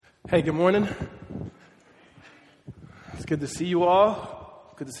Hey, good morning. It's good to see you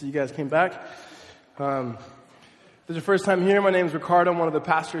all. Good to see you guys came back. If this is your first time here, my name is Riccardo. I'm one of the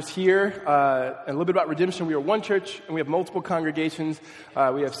pastors here. And a little bit about Redemption. We are one church, and we have multiple congregations.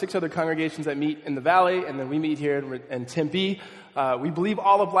 We have 6 other congregations that meet in the valley, and then we meet here in Tempe. We believe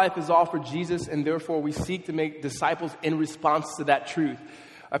all of life is all for Jesus, and therefore we seek to make disciples in response to that truth.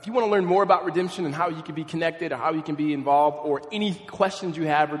 If you want to learn more about redemption and how you can be connected or how you can be involved or any questions you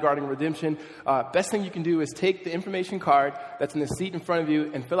have regarding redemption, best thing you can do is take the information card that's in the seat in front of you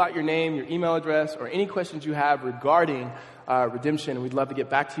and fill out your name, your email address, or any questions you have regarding redemption. And we'd love to get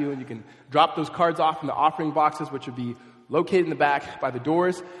back to you. And you can drop those cards off in the offering boxes, which would be located in the back by the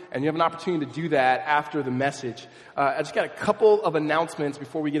doors, and you have an opportunity to do that after the message. I just got a couple of announcements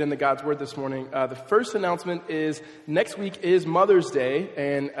before we get into God's Word this morning. The first announcement is next week is Mother's Day,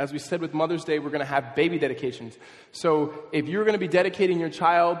 and as we said with Mother's Day, we're going to have baby dedications. So if you're going to be dedicating your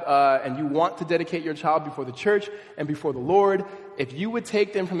child, and you want to dedicate your child before the church and before the Lord, if you would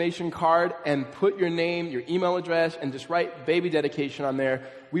take the information card and put your name, your email address, and just write baby dedication on there,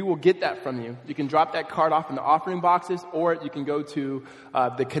 we will get that from you. You can drop that card off in the offering boxes, or you can go to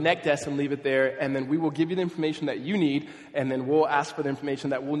the Connect desk and leave it there, and then we will give you the information that you need, and then we'll ask for the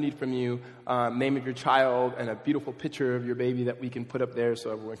information that we'll need from you, name of your child, and a beautiful picture of your baby that we can put up there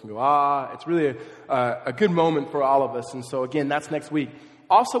so everyone can go, It's really a good moment for all of us. And so again, that's next week.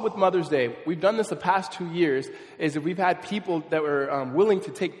 Also with Mother's Day, we've done this the past 2 years, is that we've had people that were willing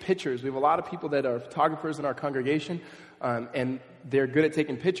to take pictures. We have a lot of people that are photographers in our congregation, and they're good at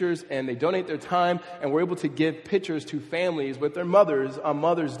taking pictures, and they donate their time, and we're able to give pictures to families with their mothers on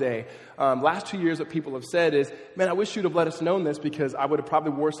Mother's Day. Last 2 years, what people have said is, man, I wish you'd have let us know this because I would have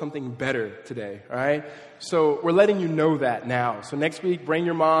probably wore something better today, all right? So we're letting you know that now. So next week, bring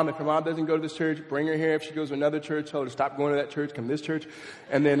your mom. If your mom doesn't go to this church, bring her here. If she goes to another church, tell her to stop going to that church, come to this church.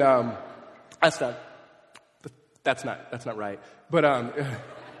 And then, that's not right. But,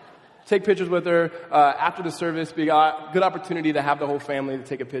 take pictures with her after the service. Be a good opportunity to have the whole family to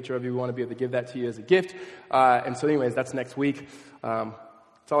take a picture of you. We want to be able to give that to you as a gift. And so anyways, that's next week.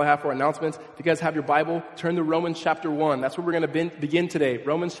 That's all I have for announcements. If you guys have your Bible, turn to Romans chapter 1. That's where we're going to begin today.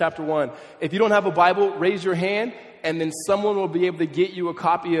 Romans chapter 1. If you don't have a Bible, raise your hand, and then someone will be able to get you a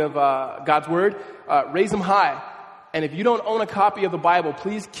copy of God's Word. Raise them high. And if you don't own a copy of the Bible,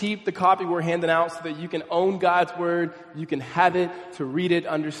 please keep the copy we're handing out so that you can own God's Word. You can have it to read it,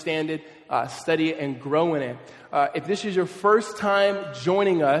 understand it, study it, and grow in it. If this is your first time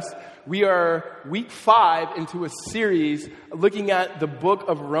joining us, we are week 5 into a series looking at the book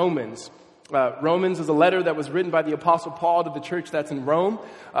of Romans. Romans is a letter that was written by the Apostle Paul to the church that's in Rome,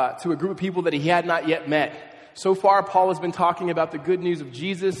 to a group of people that he had not yet met. So far, Paul has been talking about the good news of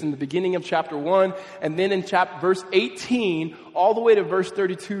Jesus in the beginning of chapter 1, and then in verse 18, all the way to verse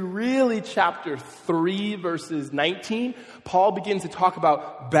 32, really chapter 3, verses 19, Paul begins to talk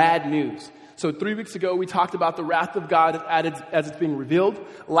about bad news. So 3 weeks ago, we talked about the wrath of God as it's being revealed.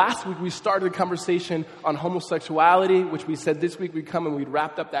 Last week, we started a conversation on homosexuality, which we said this week we'd come and we'd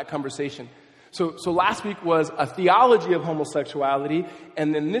wrapped up that conversation. So last week was a theology of homosexuality,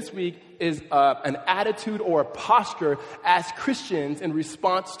 and then this week is an attitude or a posture as Christians in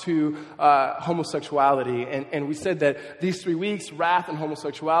response to homosexuality. And we said that these 3 weeks, wrath and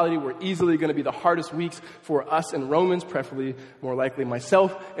homosexuality, were easily going to be the hardest weeks for us in Romans, preferably more likely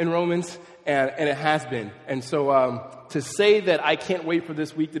myself in Romans, and it has been. And so to say that I can't wait for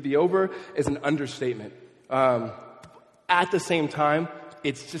this week to be over is an understatement. At the same time,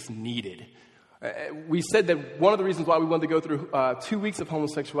 it's just needed. We said that one of the reasons why we wanted to go through 2 weeks of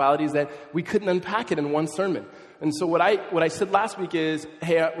homosexuality is that we couldn't unpack it in one sermon. And so what I said last week is,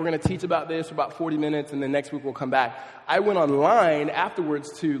 hey, we're going to teach about this for about 40 minutes, and then next week we'll come back. I went online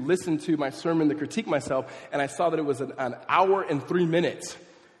afterwards to listen to my sermon to critique myself, and I saw that it was an hour and 3 minutes.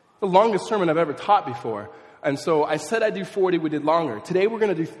 The longest sermon I've ever taught before. And so I said I'd do 40, we did longer. Today we're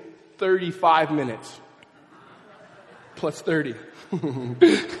going to do 35 minutes. Plus 30.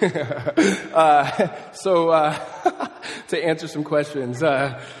 To answer some questions.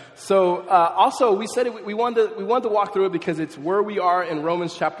 Also, we said we wanted to walk through it because it's where we are in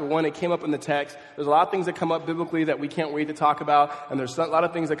Romans chapter 1. It came up in the text. There's a lot of things that come up biblically that we can't wait to talk about, and there's a lot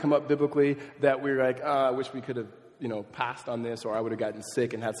of things that come up biblically that we're like, I wish we could have, passed on this, or I would have gotten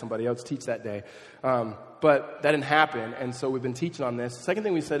sick and had somebody else teach that day. But that didn't happen, and so we've been teaching on this. The second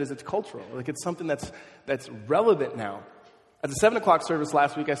thing we said is it's cultural. Like, it's something that's relevant now. At the 7 o'clock service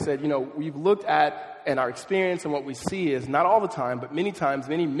last week, I said, we've looked at, and our experience and what we see is not all the time, but many times,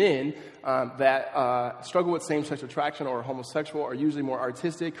 many men that struggle with same-sex attraction or are homosexual are usually more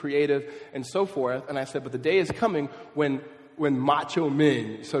artistic, creative, and so forth. And I said, but the day is coming when when macho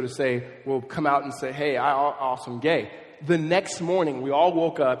men, so to say, will come out and say, hey, I'm awesome gay. The next morning, we all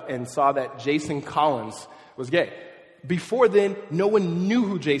woke up and saw that Jason Collins was gay. Before then, no one knew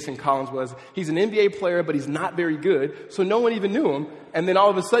who Jason Collins was. He's an NBA player, but he's not very good, so no one even knew him. And then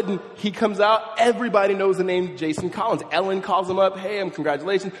all of a sudden, he comes out, everybody knows the name Jason Collins. Ellen calls him up, hey,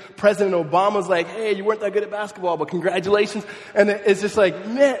 congratulations. President Obama's like, hey, you weren't that good at basketball, but congratulations. And it's just like,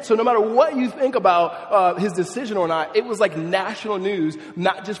 man, so no matter what you think about his decision or not, it was like national news,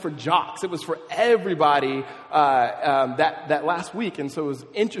 not just for jocks. It was for everybody that last week. And so it was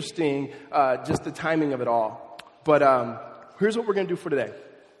interesting, just the timing of it all. But here's what we're going to do for today.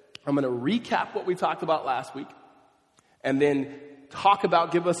 I'm going to recap what we talked about last week and then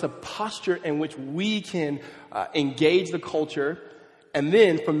give us a posture in which we can engage the culture. And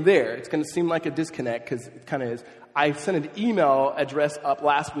then from there, it's going to seem like a disconnect because it kind of is. I sent an email address up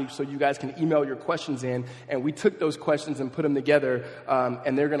last week so you guys can email your questions in. And we took those questions and put them together.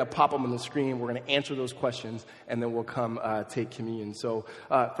 And they're going to pop them on the screen. We're going to answer those questions. And then we'll come take communion. So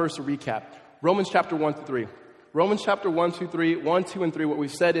first, a recap. Romans chapter 1 through 3. Romans chapter 1, 2, and 3, what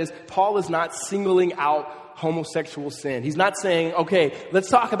we've said is Paul is not singling out homosexual sin. He's not saying, okay, let's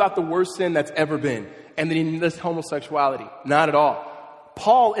talk about the worst sin that's ever been, and then he lists homosexuality. Not at all.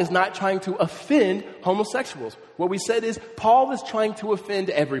 Paul is not trying to offend homosexuals. What we said is Paul is trying to offend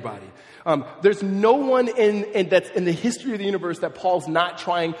everybody. There's no one that's in the history of the universe that Paul's not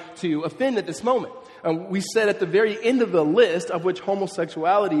trying to offend at this moment. We said at the very end of the list, of which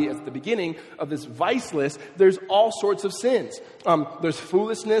homosexuality is the beginning of this vice list, there's all sorts of sins. There's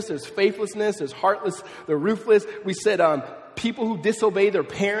foolishness, there's faithlessness, there's heartless, there's ruthless. We said people who disobey their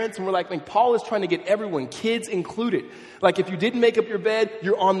parents, and we're like Paul is trying to get everyone, kids included. Like if you didn't make up your bed,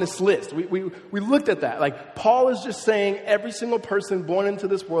 you're on this list. We looked at that. Like Paul is just saying every single person born into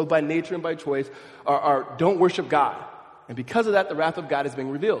this world by nature and by choice don't worship God. And because of that, the wrath of God is being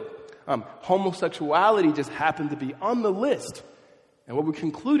revealed. Homosexuality just happened to be on the list. And what we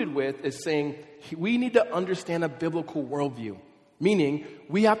concluded with is saying we need to understand a biblical worldview. Meaning,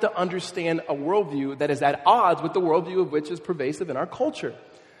 we have to understand a worldview that is at odds with the worldview of which is pervasive in our culture.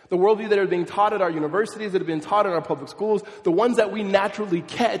 The worldview that are being taught at our universities, that have been taught in our public schools, the ones that we naturally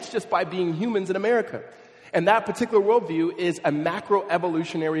catch just by being humans in America. And that particular worldview is a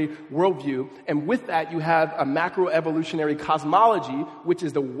macroevolutionary worldview. And with that, you have a macroevolutionary cosmology, which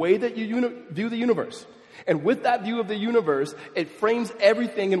is the way that you view the universe. And with that view of the universe, it frames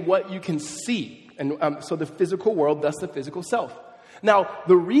everything in what you can see. And so the physical world, thus the physical self. Now,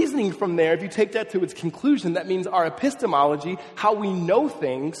 the reasoning from there, if you take that to its conclusion, that means our epistemology, how we know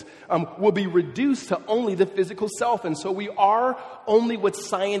things, will be reduced to only the physical self. And so we are only what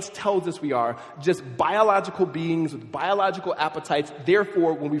science tells us we are, just biological beings with biological appetites.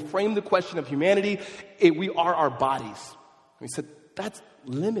 Therefore, when we frame the question of humanity, we are our bodies. We said, that's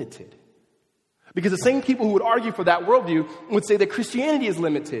limited. Because the same people who would argue for that worldview would say that Christianity is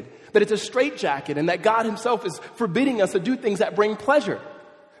limited, that it's a straitjacket, and that God himself is forbidding us to do things that bring pleasure.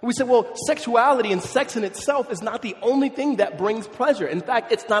 And we said, well, sexuality and sex in itself is not the only thing that brings pleasure. In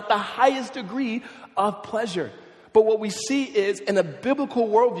fact, it's not the highest degree of pleasure. But what we see is in a biblical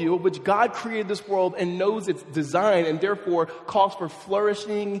worldview of which God created this world and knows its design and therefore calls for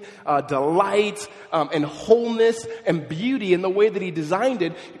flourishing, delight, and wholeness and beauty in the way that he designed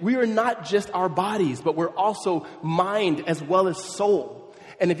it, we are not just our bodies, but we're also mind as well as soul.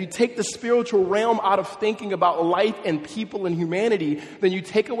 And if you take the spiritual realm out of thinking about life and people and humanity, then you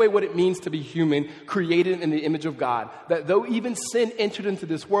take away what it means to be human, created in the image of God. That though even sin entered into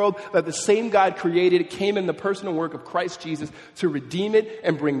this world, that the same God created it came in the personal work of Christ Jesus to redeem it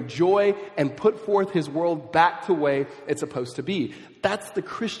and bring joy and put forth his world back to the way it's supposed to be. That's the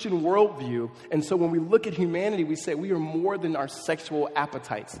Christian worldview. And so when we look at humanity, we say we are more than our sexual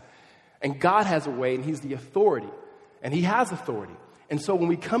appetites. And God has a way, and he's the authority. And he has authority. And so when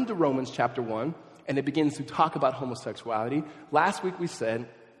we come to Romans chapter 1, and it begins to talk about homosexuality, last week we said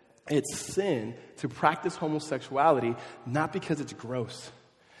it's sin to practice homosexuality, not because it's gross,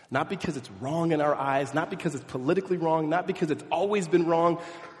 not because it's wrong in our eyes, not because it's politically wrong, not because it's always been wrong.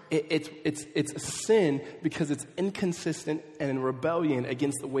 It's a sin because it's inconsistent and in rebellion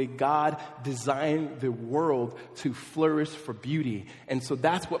against the way God designed the world to flourish for beauty. And so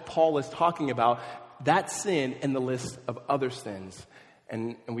that's what Paul is talking about, that sin in the list of other sins.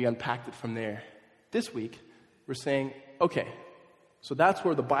 And we unpacked it from there. This week, we're saying, okay, so that's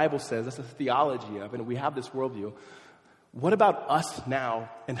where the Bible says, that's the theology of it, and we have this worldview. What about us now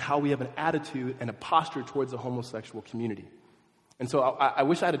and how we have an attitude and a posture towards the homosexual community? And so I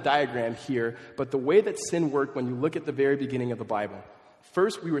wish I had a diagram here, but the way that sin worked when you look at the very beginning of the Bible,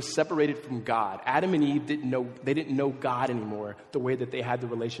 First, we were separated from God. Adam and Eve didn't know God anymore the way that they had the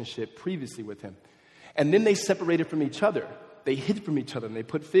relationship previously with him. And then they separated from each other. They hid from each other and they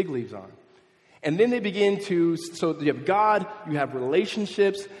put fig leaves on. And then they begin so you have God, you have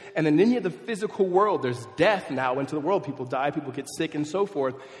relationships, and then you have the physical world. There's death now into the world. People die, people get sick, and so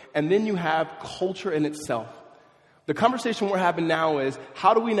forth. And then you have culture in itself. The conversation we're having now is,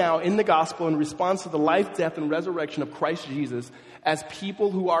 how do we now, in the gospel, in response to the life, death, and resurrection of Christ Jesus, as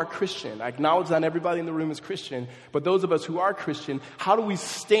people who are Christian, I acknowledge not everybody in the room is Christian, but those of us who are Christian, how do we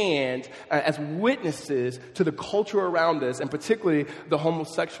stand as witnesses to the culture around us, and particularly the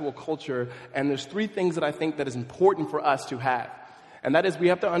homosexual culture? And there's three things that I think that is important for us to have. And that is, we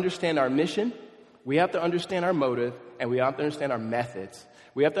have to understand our mission, we have to understand our motive, and we have to understand our methods.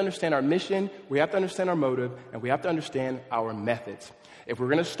 We have to understand our mission, we have to understand our motive, and we have to understand our methods. If we're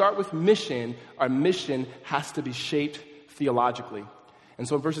going to start with mission, our mission has to be shaped theologically. And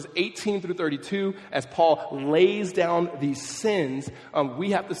so in verses 18 through 32, as Paul lays down these sins,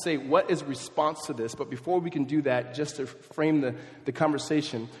 we have to say, what is response to this? But before we can do that, just to frame the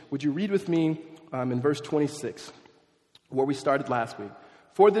conversation, would you read with me in verse 26, where we started last week?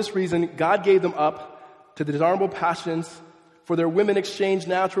 For this reason, God gave them up to the dishonorable passions. For their women exchanged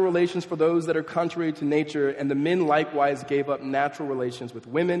natural relations for those that are contrary to nature, and the men likewise gave up natural relations with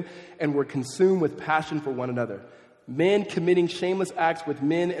women and were consumed with passion for one another. Men committing shameless acts with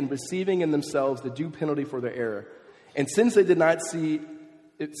men and receiving in themselves the due penalty for their error. And since they did not see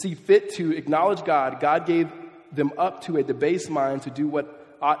fit to acknowledge God, God gave them up to a debased mind to do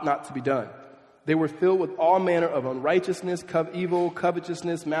what ought not to be done. They were filled with all manner of unrighteousness, evil,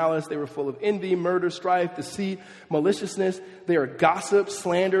 covetousness, malice. They were full of envy, murder, strife, deceit, maliciousness. They are gossips,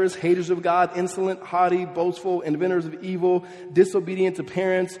 slanderers, haters of God, insolent, haughty, boastful, inventors of evil, disobedient to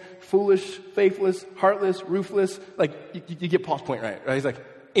parents, foolish, faithless, heartless, ruthless. Like, you get Paul's point, right? He's like,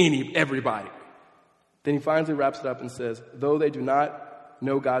 everybody. Then he finally wraps it up and says, though they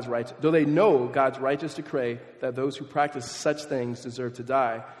know God's righteous decree that those who practice such things deserve to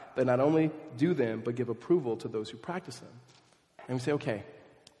die, they not only do them, but give approval to those who practice them. And we say, okay,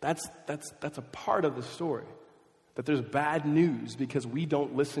 that's a part of the story. That there's bad news because we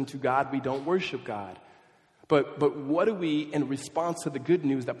don't listen to God, we don't worship God. But what do we, in response to the good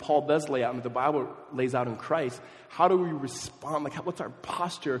news that Paul does lay out and the Bible lays out in Christ, how do we respond? Like, what's our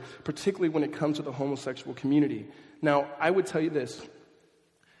posture, particularly when it comes to the homosexual community? Now, I would tell you this.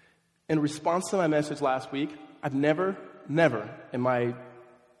 In response to my message last week, I've never in my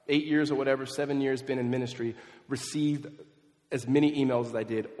 8 years or whatever, 7 years been in ministry, received as many emails as I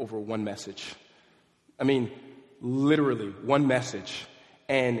did over one message. I mean, literally one message.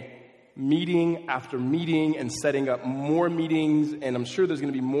 And meeting after meeting and setting up more meetings, and I'm sure there's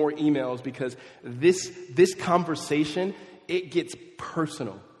going to be more emails because this conversation, it gets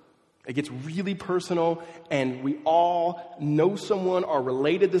personal. It gets really personal, and we all know someone, are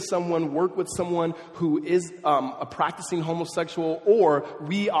related to someone, work with someone who is a practicing homosexual, or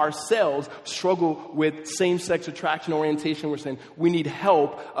we ourselves struggle with same-sex attraction orientation. We're saying we need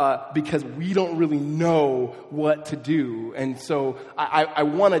help because we don't really know what to do. And so I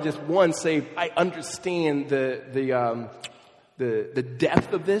want to just, say I understand the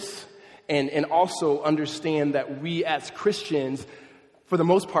depth of this, and also understand that we as Christians, for the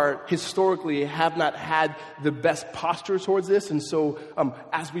most part, historically, have not had the best posture towards this. And so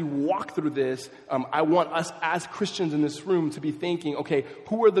as we walk through this, I want us as Christians in this room to be thinking, okay,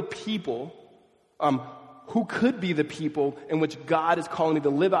 who are the people, who could be the people in which God is calling me to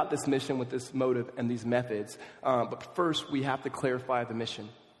live out this mission with this motive and these methods? But first, we have to clarify the mission.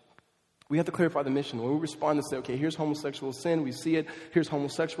 We have to clarify the mission. When we respond and say, okay, here's homosexual sin, we see it, here's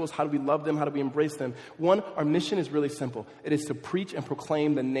homosexuals, how do we love them, how do we embrace them? One, our mission is really simple. It is to preach and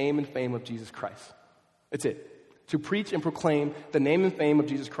proclaim the name and fame of Jesus Christ. That's it. To preach and proclaim the name and fame of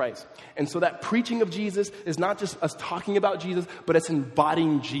Jesus Christ. And so that preaching of Jesus is not just us talking about Jesus, but it's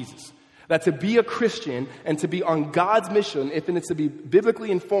embodying Jesus. That to be a Christian and to be on God's mission, if it's to be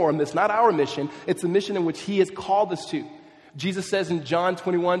biblically informed, it's not our mission, it's the mission in which He has called us to. Jesus says in John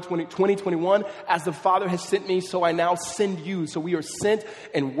 21, as the Father has sent me, so I now send you. So we are sent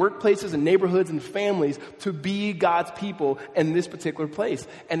in workplaces and neighborhoods and families to be God's people in this particular place.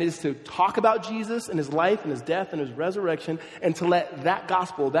 And it is to talk about Jesus and His life and His death and His resurrection, and to let that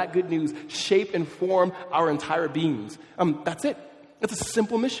gospel, that good news, shape and form our entire beings. That's it. It's a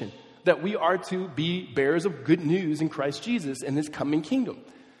simple mission, that we are to be bearers of good news in Christ Jesus and His coming kingdom.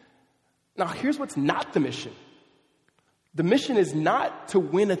 Now, here's what's not the mission. The mission is not to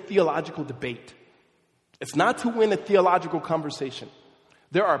win a theological debate. It's not to win a theological conversation.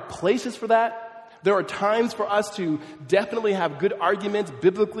 There are places for that. There are times for us to definitely have good arguments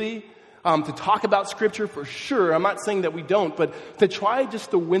biblically, to talk about Scripture for sure. I'm not saying that we don't, but to try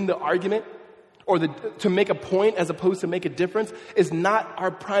just to win the argument or to make a point as opposed to make a difference is not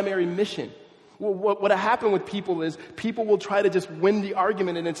our primary mission. What happened with people is people will try to just win the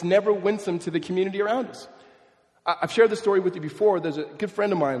argument, and it's never winsome to the community around us. I've shared this story with you before. There's a good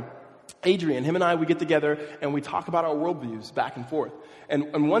friend of mine, Adrian. Him and I, we get together and we talk about our worldviews back and forth.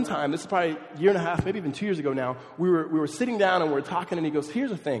 And one time, this is probably a year and a half, maybe even 2 years ago now, we were sitting down and we were talking, and he goes, here's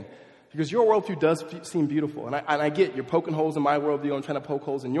the thing. He goes, your worldview does seem beautiful. And I get you're poking holes in my worldview. I'm trying to poke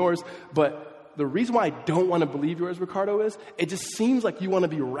holes in yours. But the reason why I don't want to believe yours, Riccardo, is it just seems like you want to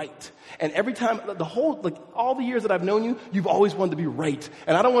be right. And every time, all the years that I've known you, you've always wanted to be right.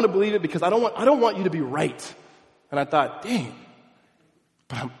 And I don't want to believe it because I don't want you to be right. And I thought, dang,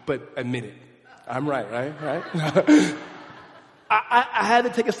 but admit it. I'm right? I had to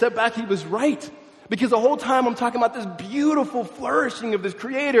take a step back. He was right. Because the whole time I'm talking about this beautiful flourishing of this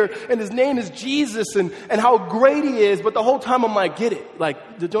creator, and his name is Jesus, and how great he is, but the whole time I'm like, get it. We're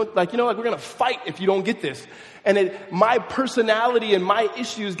going to fight if you don't get this. And my personality and my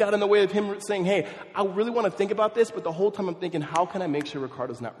issues got in the way of him saying, hey, I really want to think about this, but the whole time I'm thinking, how can I make sure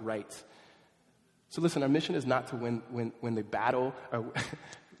Riccardo's not right? So listen, our mission is not to win the battle,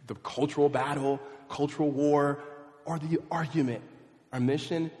 the cultural battle, cultural war, or the argument. Our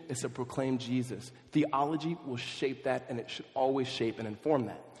mission is to proclaim Jesus. Theology will shape that, and it should always shape and inform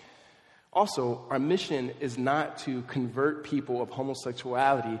that. Also, our mission is not to convert people of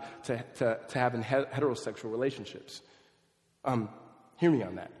homosexuality to having heterosexual relationships. Hear me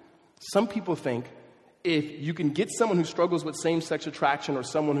on that. Some people think if you can get someone who struggles with same-sex attraction or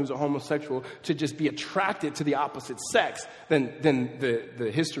someone who's a homosexual to just be attracted to the opposite sex, then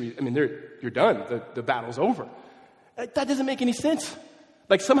the history, you're done. The battle's over. That doesn't make any sense.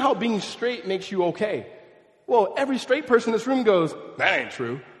 Like somehow being straight makes you okay. Well, every straight person in this room goes, that ain't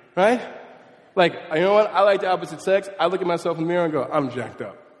true, right? Like, you know what? I like the opposite sex. I look at myself in the mirror and go, I'm jacked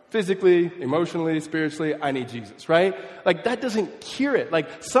up. Physically, emotionally, spiritually, I need Jesus, right? Like, that doesn't cure it.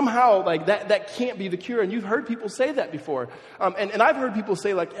 Like, somehow, like, that can't be the cure. And you've heard people say that before. And I've heard people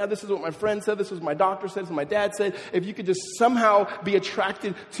say, like, yeah, this is what my friend said, this was my doctor said, this is what my dad said. If you could just somehow be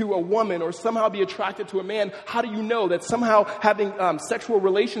attracted to a woman or somehow be attracted to a man, how do you know that somehow having sexual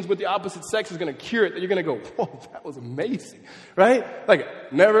relations with the opposite sex is going to cure it? That you're going to go, whoa, that was amazing, right?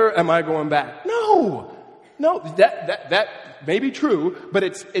 Like, never am I going back. No, that may be true, but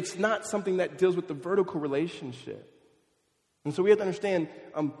it's not something that deals with the vertical relationship. And so we have to understand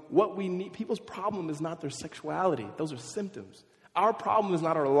what we need. People's problem is not their sexuality. Those are symptoms. Our problem is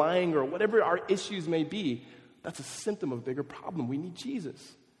not our lying or whatever our issues may be. That's a symptom of a bigger problem. We need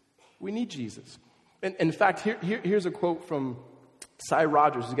Jesus. We need Jesus. And in fact, here's a quote from Cy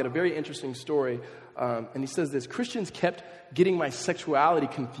Rogers. He's got a very interesting story. And he says this: Christians kept getting my sexuality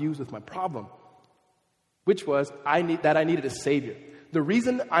confused with my problem, which was I needed a Savior. The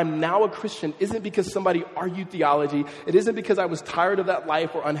reason I'm now a Christian isn't because somebody argued theology. It isn't because I was tired of that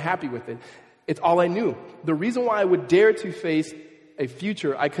life or unhappy with it. It's all I knew. The reason why I would dare to face a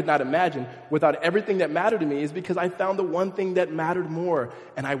future I could not imagine without everything that mattered to me is because I found the one thing that mattered more,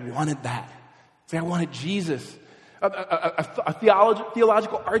 and I wanted that. See, I wanted Jesus. A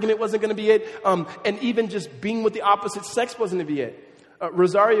theological argument wasn't going to be it, and even just being with the opposite sex wasn't going to be it.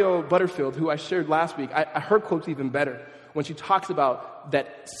 Rosario Butterfield, who I shared last week, her quote's even better when she talks about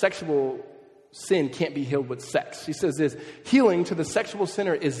that sexual sin can't be healed with sex. She says this: healing to the sexual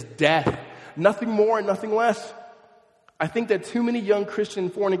sinner is death, nothing more and nothing less. I think that too many young Christian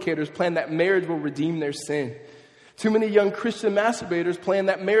fornicators plan that marriage will redeem their sin. Too many young Christian masturbators plan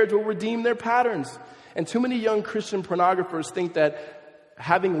that marriage will redeem their patterns. And too many young Christian pornographers think that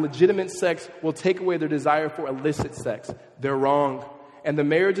having legitimate sex will take away their desire for illicit sex. They're wrong. And the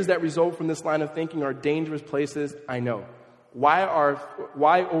marriages that result from this line of thinking are dangerous places, I know. Why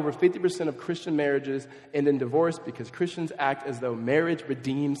over 50% of Christian marriages end in divorce? Because Christians act as though marriage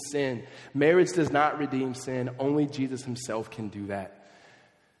redeems sin. Marriage does not redeem sin. Only Jesus himself can do that.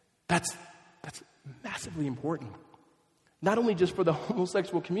 That's massively important. Not only just for the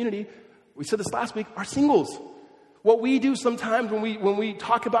homosexual community, we said this last week, our singles. What we do sometimes when we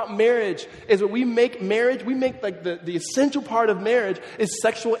talk about marriage is that we make like the essential part of marriage is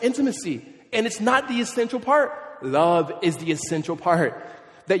sexual intimacy. And it's not the essential part. Love is the essential part.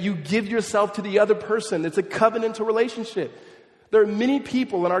 That you give yourself to the other person. It's a covenantal relationship. There are many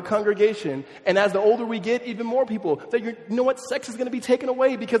people in our congregation, and as the older we get, even more people, that you know what, sex is going to be taken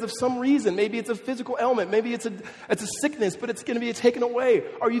away because of some reason. Maybe it's a physical ailment. Maybe it's a sickness, but it's going to be taken away.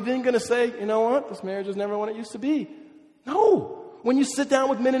 Are you then going to say, you know what, this marriage is never what it used to be? No. When you sit down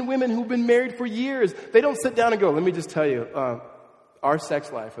with men and women who've been married for years, they don't sit down and go, let me just tell you, our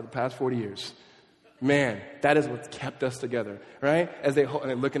sex life for the past 40 years, man, that is what's kept us together, right? As and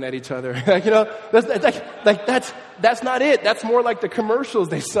they're looking at each other, that's not it. That's more like the commercials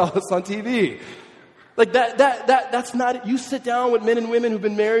they sell us on TV. That's not it. You sit down with men and women who've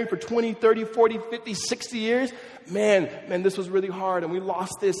been married for 20, 30, 40, 50, 60 years. Man, this was really hard, and we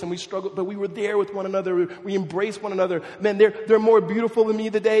lost this, and we struggled, but we were there with one another. We embraced one another. Man, they're more beautiful than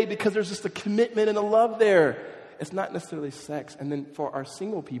me today because there's just a commitment and a love there. It's not necessarily sex. And then for our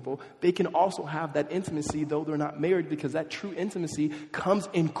single people, they can also have that intimacy, though they're not married, because that true intimacy comes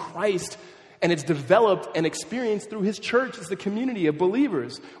in Christ, and it's developed and experienced through his church as the community of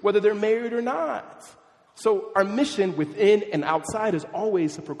believers, whether they're married or not. So our mission within and outside is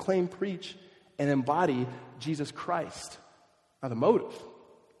always to proclaim, preach, and embody Jesus Christ. Now the motive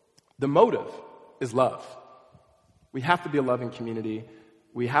is love. We have to be a loving community.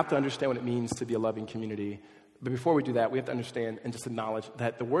 We have to understand what it means to be a loving community. But before we do that, we have to understand and just acknowledge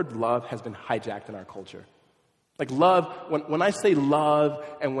that the word love has been hijacked in our culture. Like love, when I say love,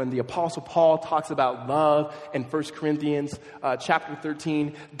 and when the Apostle Paul talks about love in 1 Corinthians chapter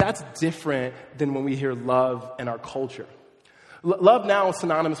 13, that's different than when we hear love in our culture. Love now is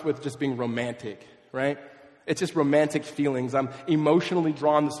synonymous with just being romantic, right? It's just romantic feelings. I'm emotionally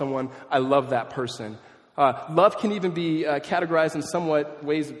drawn to someone. I love that person. Love can even be categorized in somewhat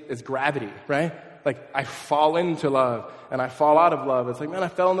ways as gravity, right? Like I fall into love and I fall out of love. It's like, man, I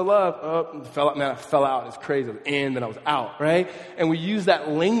fell into love. I fell out. It's crazy. I was in, then I was out, right? And we use that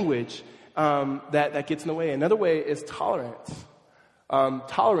language that gets in the way. Another way is tolerance.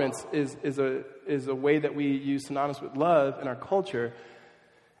 Tolerance is a way that we use synonymous with love in our culture.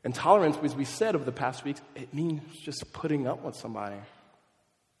 And tolerance, as we said over the past weeks, it means just putting up with somebody.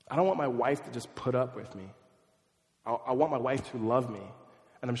 I don't want my wife to just put up with me. I want my wife to love me.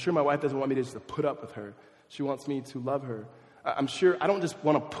 And I'm sure my wife doesn't want me to just put up with her. She wants me to love her. I'm sure I don't just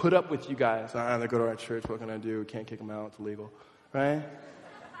want to put up with you guys. They go to our church. What can I do? Can't kick them out. It's illegal, right?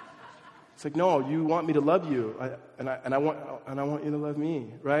 It's like, no, you want me to love you, and I want you to love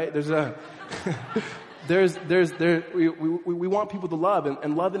me, right? We want people to love,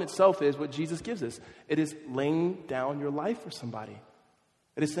 and love in itself is what Jesus gives us. It is laying down your life for somebody.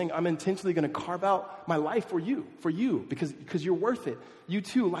 It is saying, I'm intentionally going to carve out my life for you, because you're worth it. You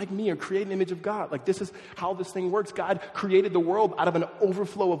too, like me, are created in the image of God. Like this is how this thing works. God created the world out of an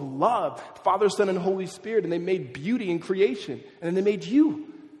overflow of love, Father, Son, and Holy Spirit, and they made beauty in creation, and then they made you.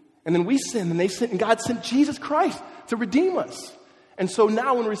 And then we sinned, and they sinned, and God sent Jesus Christ to redeem us. And so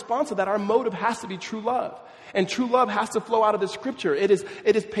now in response to that, our motive has to be true love. And true love has to flow out of the scripture. It is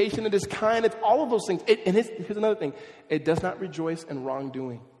patient, it is kind, it's all of those things. Here's another thing. It does not rejoice in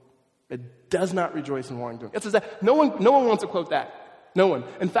wrongdoing. It does not rejoice in wrongdoing. No one wants to quote that. No one.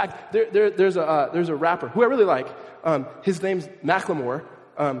 In fact, there's a rapper who I really like. His name's Macklemore.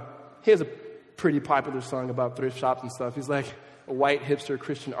 He has a pretty popular song about thrift shops and stuff. He's like a white hipster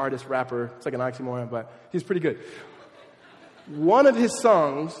Christian artist rapper. It's like an oxymoron, but he's pretty good. One of his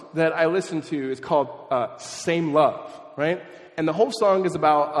songs that I listen to is called Same Love, right? And the whole song is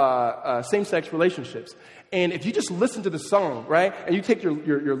about same-sex relationships. And if you just listen to the song, right, and you take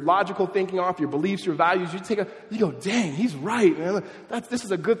your logical thinking off, your beliefs, your values, you go, dang, he's right, man. This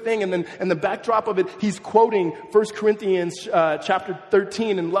is a good thing. And then in the backdrop of it, he's quoting 1 Corinthians chapter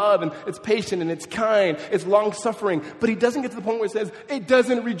 13 in love, and it's patient, and it's kind, it's long-suffering. But he doesn't get to the point where it says, it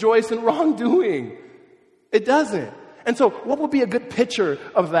doesn't rejoice in wrongdoing. It doesn't. And so what would be a good picture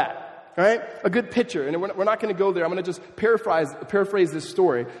of that, right? A good picture. And we're not going to go there. I'm going to just paraphrase this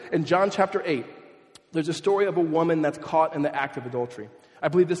story. In John chapter 8, there's a story of a woman that's caught in the act of adultery. I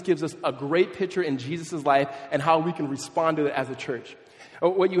believe this gives us a great picture in Jesus' life and how we can respond to it as a church.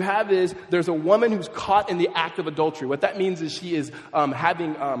 What you have is there's a woman who's caught in the act of adultery. What that means is she is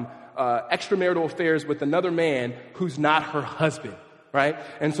having extramarital affairs with another man who's not her husband. Right?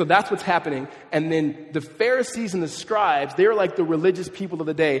 And so that's what's happening. And then the Pharisees and the scribes, they're like the religious people of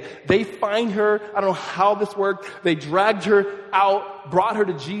the day. They find her. I don't know how this worked. They dragged her out, brought her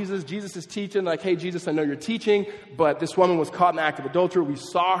to Jesus. Jesus is teaching, like, hey, Jesus, I know you're teaching, but this woman was caught in the act of adultery. We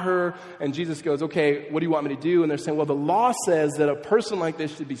saw her. And Jesus goes, okay, what do you want me to do? And they're saying, well, the law says that a person like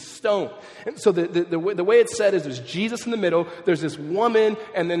this should be stoned. And so the way it's said is there's Jesus in the middle. There's this woman,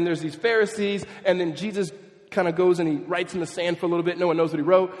 and then there's these Pharisees, and then Jesus kind of goes and he writes in the sand for a little bit. No one knows what he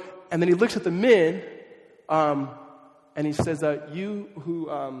wrote. And then he looks at the men and he says, you who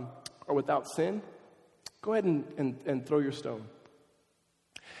are without sin, go ahead and throw your stone.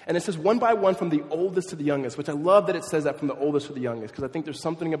 And it says one by one from the oldest to the youngest, which I love that it says that from the oldest to the youngest, because I think there's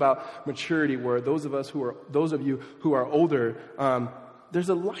something about maturity where those of you who are older, there's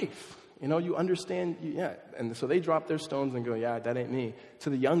a life. You understand, yeah. And so they drop their stones and go, yeah, that ain't me, to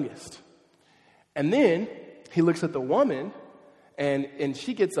the youngest. And then he looks at the woman, and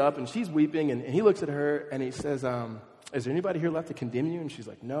she gets up, and she's weeping, and he looks at her, and he says, is there anybody here left to condemn you? And she's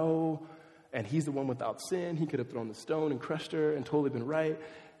like, no. And he's the one without sin. He could have thrown the stone and crushed her and totally been right.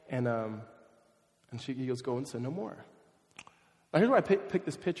 And he goes, go and sin no more. Now, here's why I picked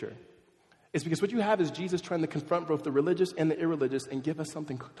this picture. It's because what you have is Jesus trying to confront both the religious and the irreligious and give us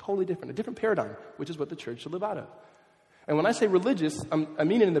something totally different, a different paradigm, which is what the church should live out of. And when I say religious, I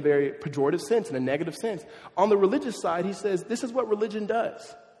mean it in a very pejorative sense, in a negative sense. On the religious side, he says, this is what religion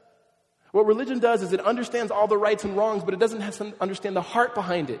does. What religion does is it understands all the rights and wrongs, but it doesn't have to understand the heart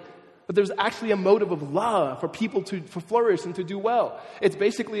behind it. But there's actually a motive of love for people to flourish and to do well. It's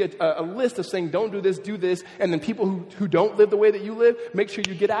basically a list of saying, don't do this, and then people who don't live the way that you live, make sure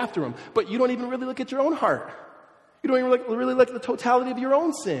you get after them. But you don't even really look at your own heart. You don't even really look at the totality of your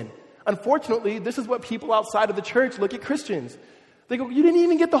own sin. Unfortunately, this is what people outside of the church look at Christians. They go, you didn't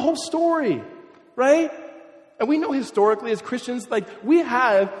even get the whole story, right? And we know historically as Christians, we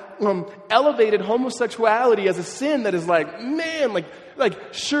have elevated homosexuality as a sin that is man,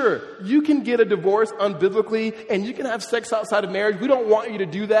 sure, you can get a divorce unbiblically and you can have sex outside of marriage. We don't want you to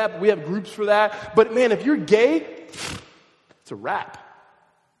do that, but we have groups for that. But man, if you're gay, it's a wrap.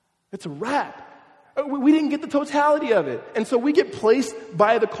 It's a wrap. We didn't get the totality of it. And so we get placed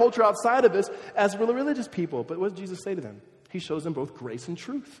by the culture outside of us as religious people. But what does Jesus say to them? He shows them both grace and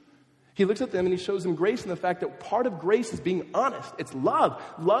truth. He looks at them and he shows them grace in the fact that part of grace is being honest. It's love.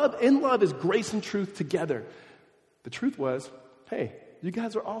 Love is grace and truth together. The truth was, hey, you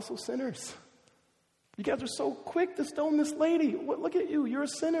guys are also sinners. You guys are so quick to stone this lady. Look at you. You're a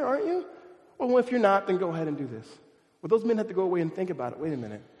sinner, aren't you? Well, if you're not, then go ahead and do this. Well, those men had to go away and think about it. Wait a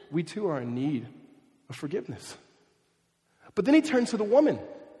minute. We too are in need of forgiveness. But then he turns to the woman.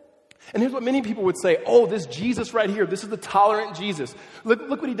 And here's what many people would say, oh, this Jesus right here, this is the tolerant Jesus. Look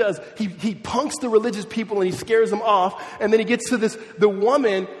what he does. He punks the religious people and he scares them off. And then he gets to the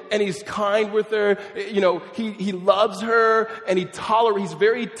woman and he's kind with her. He loves her and he's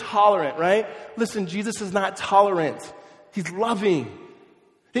very tolerant, right? Listen, Jesus is not tolerant. He's loving.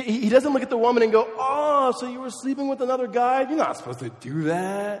 He doesn't look at the woman and go, oh, so you were sleeping with another guy? You're not supposed to do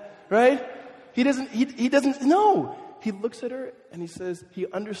that, right? He doesn't, no. He looks at her and he says he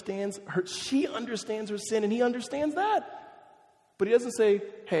understands her. She understands her sin and he understands that. But he doesn't say,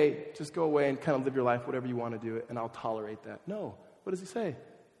 hey, just go away and kind of live your life, whatever you want to do it, and I'll tolerate that. No. What does he say?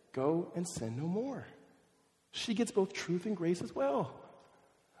 Go and sin no more. She gets both truth and grace as well.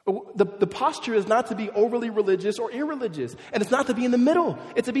 The posture is not to be overly religious or irreligious. And it's not to be in the middle.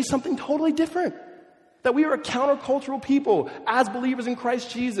 It's to be something totally different. That we are a countercultural people as believers in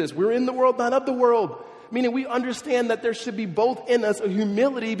Christ Jesus. We're in the world, not of the world. Meaning we understand that there should be both in us a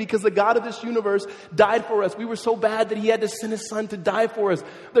humility because the God of this universe died for us. We were so bad that he had to send his son to die for us.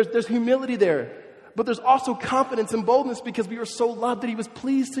 There's humility there. But there's also confidence and boldness because we were so loved that he was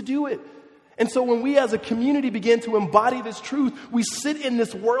pleased to do it. And so when we as a community begin to embody this truth, we sit in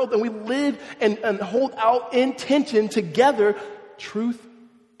this world and we live and hold out in tension together, truth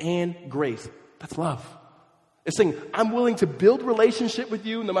and grace. That's love. It's saying, I'm willing to build relationship with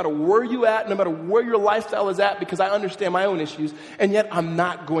you no matter where you at, no matter where your lifestyle is at, because I understand my own issues, and yet I'm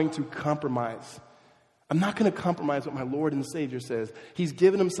not going to compromise. I'm not going to compromise what my Lord and Savior says. He's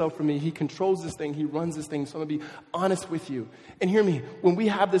given himself for me. He controls this thing. He runs this thing. So I'm going to be honest with you. And hear me, when we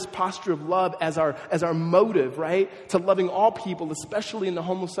have this posture of love as our motive, right, to loving all people, especially in the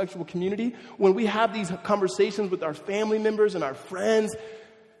homosexual community, when we have these conversations with our family members and our friends,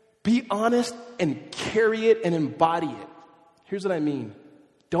 be honest and carry it and embody it. Here's what I mean.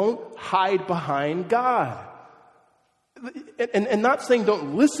 Don't hide behind God. And not saying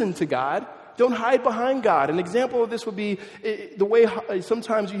don't listen to God. Don't hide behind God. An example of this would be the way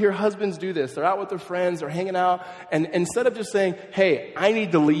sometimes you hear husbands do this. They're out with their friends, they're hanging out, and instead of just saying, hey, I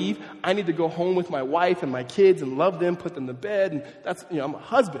need to leave, I need to go home with my wife and my kids and love them, put them to bed, and that's, I'm a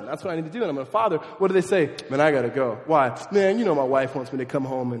husband, that's what I need to do, and I'm a father. What do they say? Man, I gotta go. Why? Man, my wife wants me to come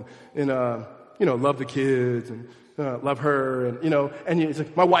home and love the kids and love her, and it's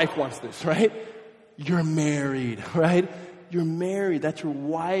like, my wife wants this, right? You're married, right? You're married. That's your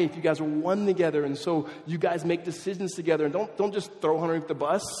wife. You guys are one together. And so you guys make decisions together. And don't just throw her underneath the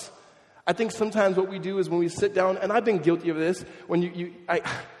bus. I think sometimes what we do is when we sit down, and I've been guilty of this, when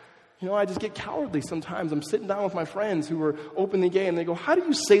I just get cowardly sometimes. I'm sitting down with my friends who are openly gay, and they go, how do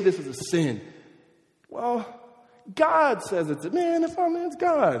you say this is a sin? Well, God says it's, man, it's not me, it's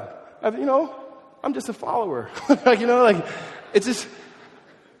God. I'm just a follower. It's just,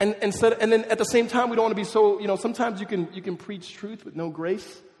 and then at the same time, we don't want to be so, sometimes you can preach truth with no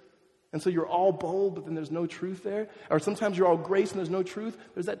grace. And so you're all bold, but then there's no truth there. Or sometimes you're all grace and there's no truth.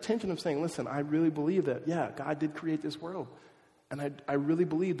 There's that tension of saying, listen, I really believe that, God did create this world. And I really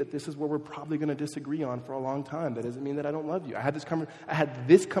believe that this is where we're probably going to disagree on for a long time. That doesn't mean that I don't love you. I had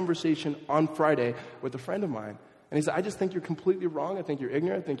this conversation on Friday with a friend of mine. And he said, I just think you're completely wrong. I think you're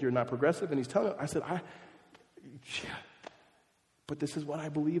ignorant. I think you're not progressive. And he's telling me, I said, but this is what I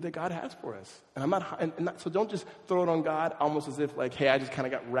believe that God has for us. And I'm not, so don't just throw it on God almost as if like, hey, I just kind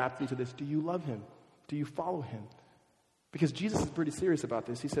of got wrapped into this. Do you love him? Do you follow him? Because Jesus is pretty serious about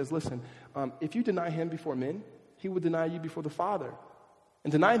this. He says, listen, if you deny him before men, he will deny you before the Father.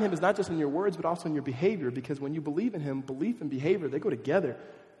 And denying him is not just in your words, but also in your behavior. Because when you believe in him, belief and behavior, they go together.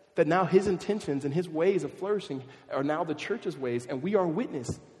 That now his intentions and his ways of flourishing are now the church's ways, and we are a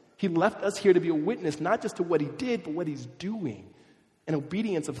witness. He left us here to be a witness, not just to what he did, but what he's doing. And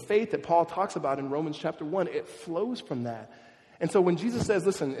obedience of faith that Paul talks about in Romans chapter 1, it flows from that. And so when Jesus says,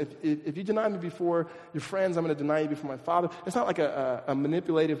 listen, if you deny me before your friends, I'm going to deny you before my Father, it's not like a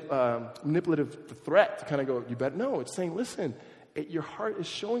manipulative threat to kind of go, you bet. No, it's saying, listen, your heart is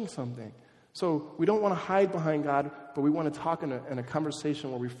showing something. So we don't want to hide behind God, but we want to talk in a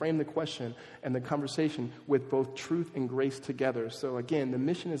conversation where we frame the question and the conversation with both truth and grace together. So again, the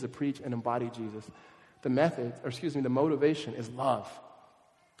mission is to preach and embody Jesus. The motivation is love.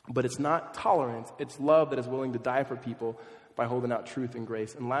 But it's not tolerance, it's love that is willing to die for people by holding out truth and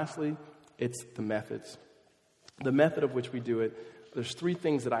grace. And lastly, it's the methods. The method of which we do it, there's 3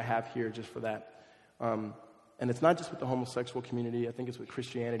 things that I have here just for that. And it's not just with the homosexual community, I think it's with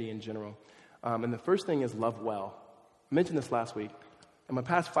Christianity in general. And the first thing is love well. I mentioned this last week. In my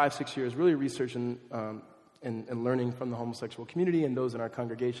past 5-6 years, really researching and learning from the homosexual community and those in our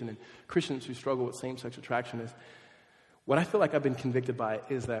congregation and Christians who struggle with same-sex attraction is, what I feel like I've been convicted by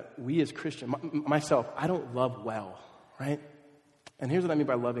is that we as Christians, myself, I don't love well, right? And here's what I mean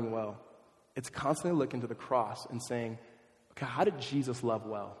by loving well. It's constantly looking to the cross and saying, okay, how did Jesus love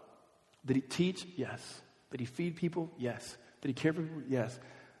well? Did he teach? Yes. Did he feed people? Yes. Did he care for people? Yes.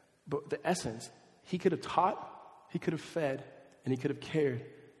 But the essence, he could have taught, he could have fed, and he could have cared.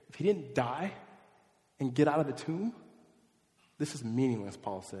 If he didn't die and get out of the tomb, this is meaningless,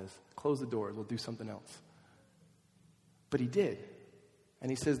 Paul says. Close the doors, we'll do something else. But he did. And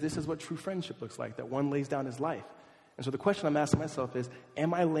he says this is what true friendship looks like, that one lays down his life. And so the question I'm asking myself is,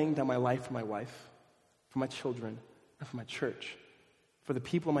 am I laying down my life for my wife, for my children, and for my church? For the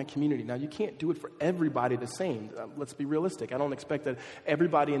people in my community. Now, you can't do it for everybody the same. Let's be realistic. I don't expect that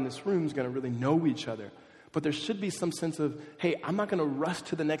everybody in this room is going to really know each other. But there should be some sense of, hey, I'm not going to rush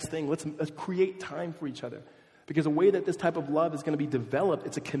to the next thing. Let's create time for each other. Because the way that this type of love is going to be developed,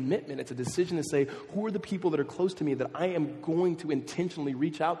 it's a commitment. It's a decision to say, who are the people that are close to me that I am going to intentionally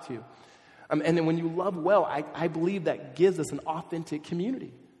reach out to? And then when you love well, I believe that gives us an authentic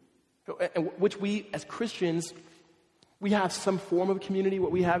community. Which we, as Christians, we have some form of community.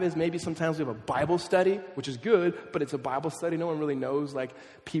 What we have is maybe sometimes we have a Bible study, which is good, but it's a Bible study. No one really knows like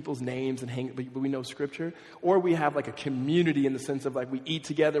people's names but we know Scripture. Or we have like a community in the sense of like we eat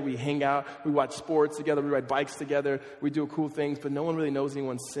together, we hang out, we watch sports together, we ride bikes together, we do cool things, but no one really knows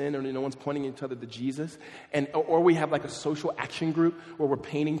anyone's sin or no one's pointing each other to Jesus. Or we have like a social action group where we're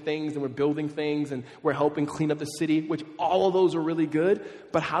painting things and we're building things and we're helping clean up the city, which all of those are really good.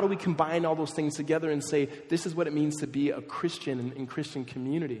 But how do we combine all those things together and say, this is what it means to be a Christian in Christian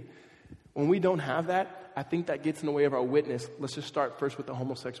community? When we don't have that, I think that gets in the way of our witness. Let's just start first with the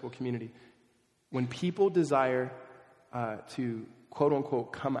homosexual community. When people desire to quote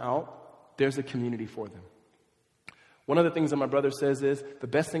unquote come out, there's a community for them. One of the things that my brother says is the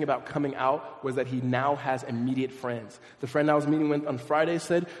best thing about coming out was that he now has immediate friends. The friend I was meeting with on Friday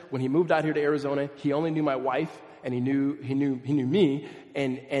said when he moved out here to Arizona, he only knew my wife and he knew me,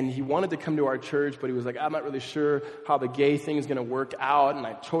 and he wanted to come to our church, but he was like, I'm not really sure how the gay thing is going to work out. And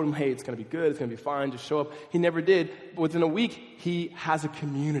I told him, hey, it's going to be good, it's going to be fine, just show up. He never did. But within a week, he has a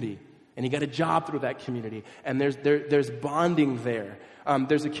community, and he got a job through that community, and there's bonding there.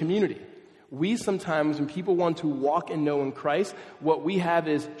 There's a community. We sometimes, when people want to walk and know in Christ, what we have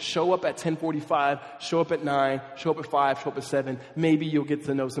is show up at 10:45, show up at 9, show up at 5, show up at 7. Maybe you'll get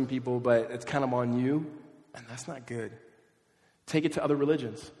to know some people, but it's kind of on you. And that's not good. Take it to other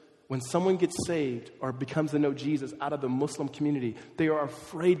religions. When someone gets saved or becomes to know Jesus out of the Muslim community, they are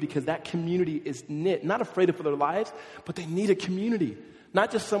afraid because that community is knit. Not afraid for their lives, but they need a community.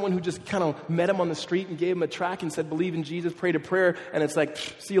 Not just someone who just kind of met him on the street and gave him a tract and said, believe in Jesus, prayed a prayer, and it's like,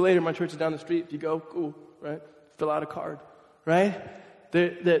 see you later, my church is down the street. If you go, cool, right? fill out a card, right?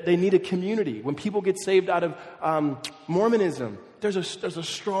 They need a community. When people get saved out of Mormonism, there's a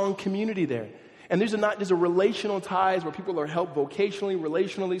strong community there. And there's a relational ties where people are helped vocationally,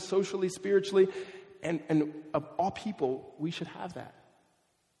 relationally, socially, spiritually. And of all people, we should have that.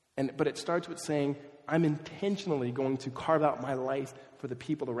 But it starts with saying, I'm intentionally going to carve out my life for the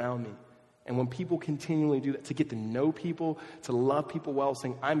people around me. And when people continually do that, to get to know people, to love people well,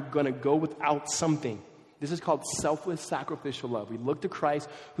 saying, I'm going to go without something. This is called selfless sacrificial love. We look to Christ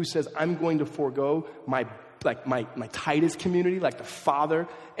who says, I'm going to forego my tightest community, like the Father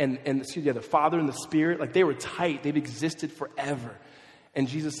the Father and the Spirit. Like they were tight. They've existed forever. And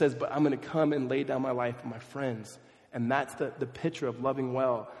Jesus says, but I'm going to come and lay down my life for my friends. And that's the picture of loving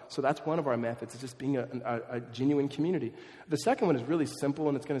well. So that's one of our methods. It's just being a genuine community. The second one is really simple,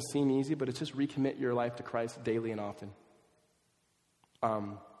 and it's going to seem easy, but it's just recommit your life to Christ daily and often.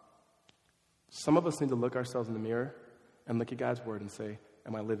 Some of us need to look ourselves in the mirror and look at God's word and say,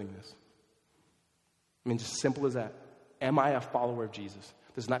 am I living this? I mean, just simple as that. Am I a follower of Jesus?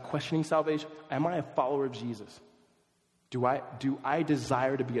 This is not questioning salvation. Am I a follower of Jesus? Do I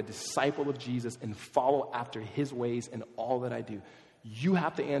desire to be a disciple of Jesus and follow after his ways in all that I do? You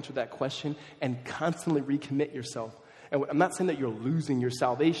have to answer that question and constantly recommit yourself. And I'm not saying that you're losing your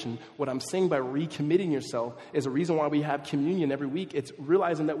salvation. What I'm saying by recommitting yourself is a reason why we have communion every week. It's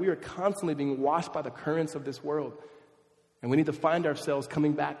realizing that we are constantly being washed by the currents of this world. And we need to find ourselves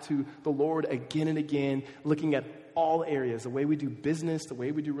coming back to the Lord again and again, looking at all areas, the way we do business, the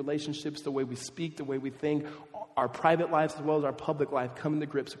way we do relationships, the way we speak, the way we think, our private lives as well as our public life, coming to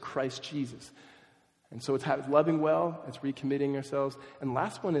grips with Christ Jesus. And so it's loving well, it's recommitting ourselves. And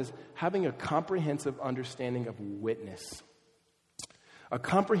last one is having a comprehensive understanding of witness. A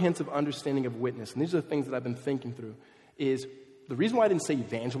comprehensive understanding of witness. And these are the things that I've been thinking through. Is the reason why I didn't say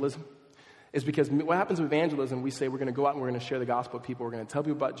evangelism is because what happens with evangelism, we say we're going to go out and we're going to share the gospel with people. We're going to tell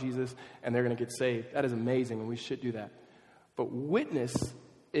people about Jesus and they're going to get saved. That is amazing and we should do that. But witness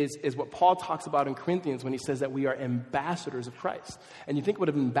is what Paul talks about in Corinthians when he says that we are ambassadors of Christ. And you think what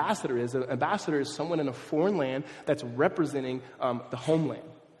an ambassador is. An ambassador is someone in a foreign land that's representing the homeland.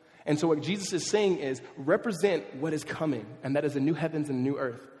 And so what Jesus is saying is represent what is coming, and that is a new heavens and a new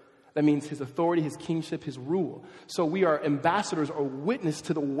earth. That means his authority, his kingship, his rule. So we are ambassadors or witness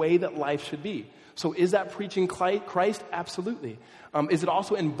to the way that life should be. So is that preaching Christ? Absolutely. Is it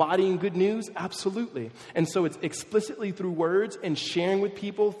also embodying good news? Absolutely. And so it's explicitly through words and sharing with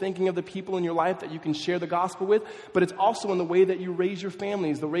people, thinking of the people in your life that you can share the gospel with, but it's also in the way that you raise your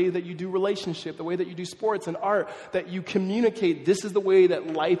families, the way that you do relationship, the way that you do sports and art, that you communicate this is the way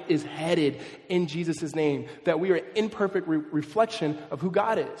that life is headed in Jesus' name, that we are imperfect reflection of who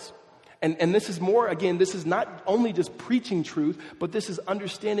God is. And this is more, again, this is not only just preaching truth, but this is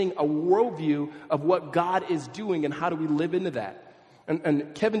understanding a worldview of what God is doing and how do we live into that.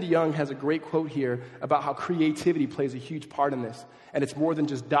 And Kevin DeYoung has a great quote here about how creativity plays a huge part in this. And it's more than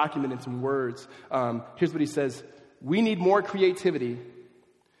just documenting some words. Here's what he says. We need more creativity.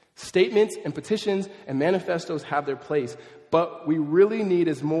 Statements and petitions and manifestos have their place. But we really need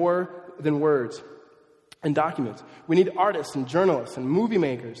is more than words and documents. We need artists and journalists and movie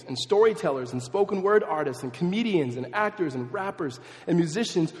makers and storytellers and spoken word artists and comedians and actors and rappers and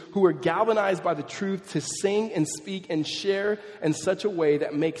musicians who are galvanized by the truth to sing and speak and share in such a way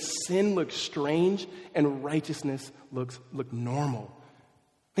that makes sin look strange and righteousness look normal.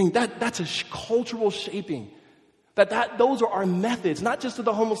 I mean, that's a cultural shaping. Those are our methods, not just to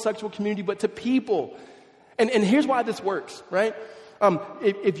the homosexual community, but to people. And here's why this works, right?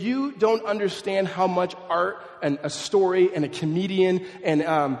 If you don't understand how much art and a story and a comedian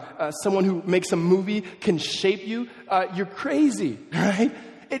and someone who makes a movie can shape you, you're crazy, right?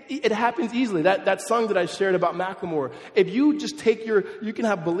 It happens easily. That song that I shared about Macklemore, if you just you can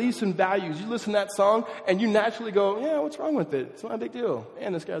have beliefs and values. You listen to that song and you naturally go, yeah, what's wrong with it? It's not a big deal.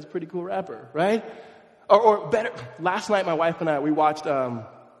 Man, this guy's a pretty cool rapper, right? Or better, last night my wife and I, we watched the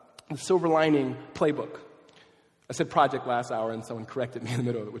Silver Lining Playbook. I said project last hour, and someone corrected me in the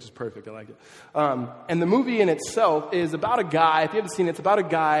middle of it, which is perfect. I like it. And the movie in itself is about a guy, if you haven't seen it, it's about a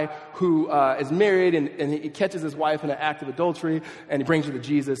guy who is married, and he catches his wife in an act of adultery, and he brings her to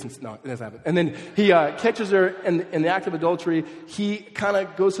Jesus. No, it doesn't happen. And then he catches her in the act of adultery. He kind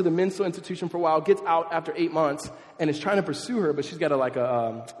of goes to the mental institution for a while, gets out after 8 months, and is trying to pursue her, but she's got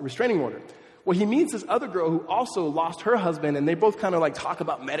a restraining order. Well, he meets this other girl who also lost her husband, and they both kind of talk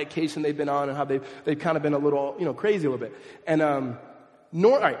about medication they've been on and how they've kind of been a little, crazy a little bit. And all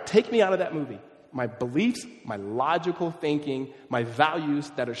right, take me out of that movie. My beliefs, my logical thinking, my values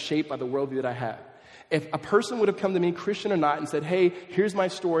that are shaped by the worldview that I have. If a person would have come to me, Christian or not, and said, hey, here's my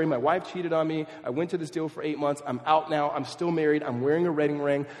story. My wife cheated on me. I went to this deal for 8 months. I'm out now. I'm still married. I'm wearing a wedding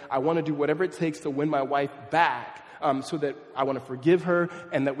ring. I want to do whatever it takes to win my wife back so that I want to forgive her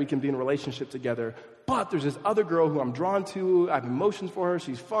and that we can be in a relationship together. But there's this other girl who I'm drawn to. I have emotions for her.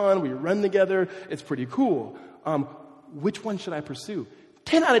 She's fun. We run together. It's pretty cool. Which one should I pursue?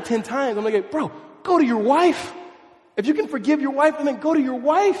 10 out of 10 times, I'm like, bro, go to your wife. If you can forgive your wife, then go to your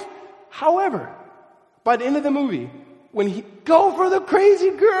wife. However, by the end of the movie, when he go for the crazy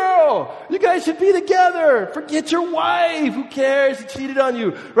girl, you guys should be together. Forget your wife. Who cares? She cheated on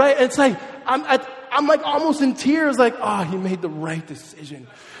you, right? And it's like I'm like almost in tears, like, oh, he made the right decision,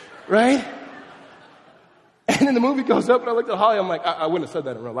 right? And then the movie goes up, and I looked at Holly. I'm like, I wouldn't have said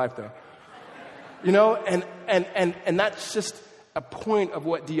that in real life, though. You know, and that's just a point of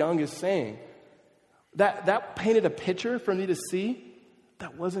what DeYoung is saying. That painted a picture for me to see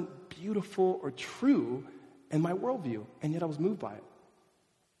that wasn't beautiful or true in my worldview, and yet I was moved by it.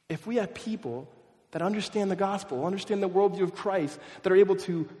 If we have people that understand the gospel, understand the worldview of Christ, that are able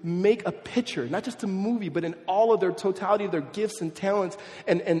to make a picture, not just a movie, but in all of their totality of their gifts and talents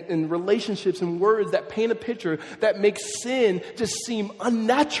and relationships and words that paint a picture that makes sin just seem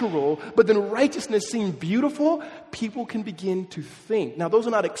unnatural, but then righteousness seem beautiful, people can begin to think. Now, those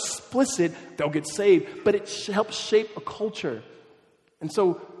are not explicit, they'll get saved, but it helps shape a culture. And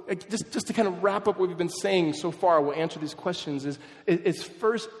so, just to kind of wrap up what we've been saying so far, we'll answer these questions, is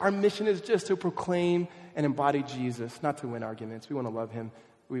first, our mission is just to proclaim and embody Jesus, not to win arguments. We want to love him.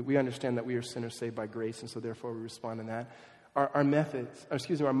 We understand that we are sinners saved by grace, and so therefore we respond in that. Our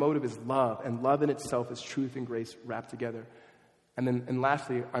motive is love, and love in itself is truth and grace wrapped together. And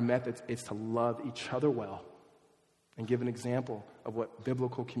lastly, our methods is to love each other well and give an example of what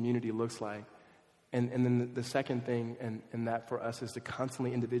biblical community looks like. And then the second thing, and that for us, is to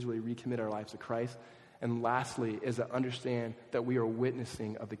constantly individually recommit our lives to Christ. And lastly, is to understand that we are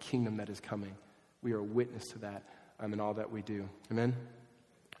witnessing of the kingdom that is coming. We are a witness to that in all that we do. Amen?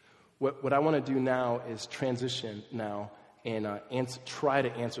 What I want to do now is transition now and try to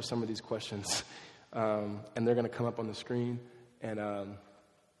answer some of these questions. And they're going to come up on the screen. And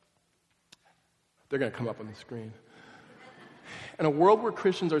they're going to come up on the screen. In a world where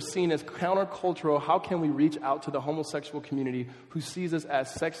Christians are seen as countercultural, how can we reach out to the homosexual community who sees us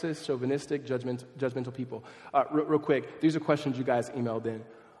as sexist, chauvinistic, judgmental people? Real quick, these are questions you guys emailed in.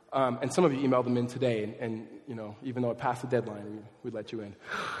 And some of you emailed them in today, and you know, even though it passed the deadline, we'd let you in.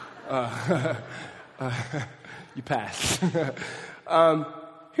 You passed.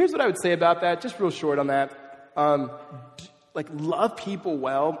 Here's what I would say about that, just real short on that. Love people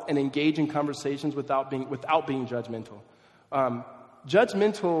well and engage in conversations without being judgmental.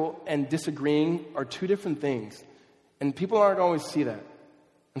 Judgmental and disagreeing are two different things, and people aren't always see that.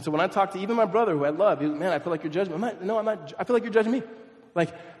 And so when I talk to even my brother, who I love, he's, man, I feel like you're judging me. I'm not. I feel like you're judging me.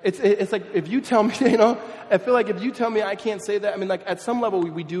 Like it's like if you tell me, I feel like if you tell me I can't say that. I mean, like at some level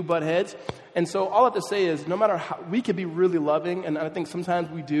we do butt heads, and so all I have to say is, no matter how we can be really loving, and I think sometimes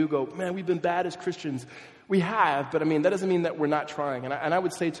we do go, man, we've been bad as Christians. We have, but I mean, that doesn't mean that we're not trying. And I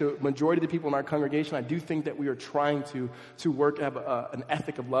would say to a majority of the people in our congregation, I do think that we are trying to work, have an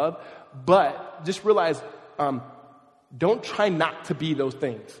ethic of love. But just realize, don't try not to be those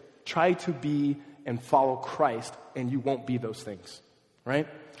things. Try to be and follow Christ, and you won't be those things, right?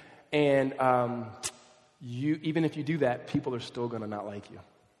 And even if you do that, people are still going to not like you.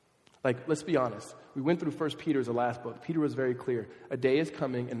 Like, let's be honest. We went through 1 Peter as the last book. Peter was very clear. A day is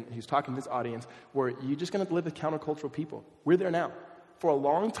coming, and he's talking to this audience, where you're just going to live with countercultural people. We're there now. For a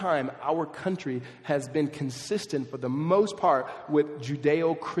long time, our country has been consistent, for the most part, with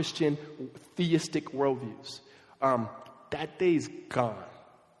Judeo-Christian theistic worldviews. That day's gone.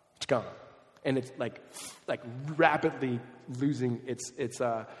 It's gone. And it's like rapidly losing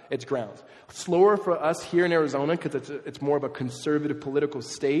its grounds. Slower for us here in Arizona because it's more of a conservative political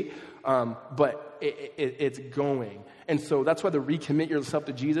state, but it's going. And so that's why to recommit yourself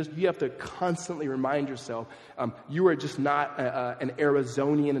to Jesus, you have to constantly remind yourself, you are just not an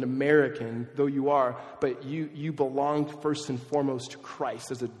Arizonian, an American, though you are, but you belong first and foremost to Christ.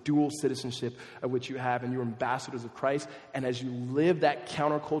 There's a dual citizenship of which you have, and you're ambassadors of Christ. And as you live that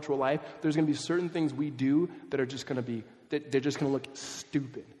countercultural life, there's going to be certain things we do that are just going to be, they're just going to look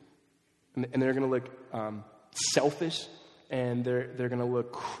stupid. And they're going to look selfish, and they're going to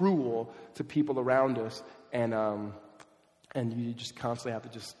look cruel to people around us. And you just constantly have to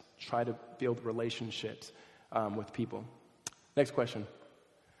just try to build relationships with people. Next question.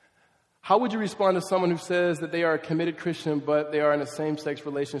 How would you respond to someone who says that they are a committed Christian, but they are in a same-sex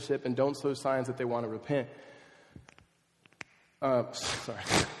relationship and don't show signs that they want to repent? Sorry.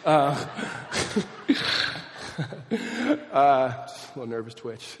 Just a little nervous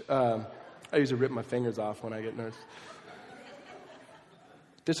twitch. I usually rip my fingers off when I get nervous.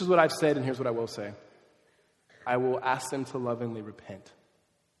 This is what I've said, and here's what I will say. I will ask them to lovingly repent.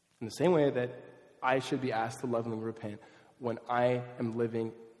 In the same way that I should be asked to lovingly repent when I am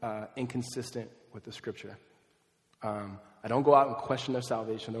living inconsistent with the Scripture. I don't go out and question their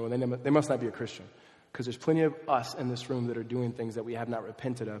salvation, or they must not be a Christian. Because there's plenty of us in this room that are doing things that we have not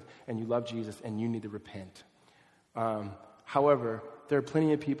repented of, and you love Jesus, and you need to repent. However, there are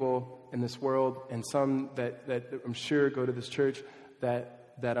plenty of people in this world, and some that I'm sure go to this church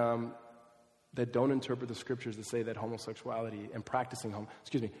that don't interpret the Scriptures to say that homosexuality and practicing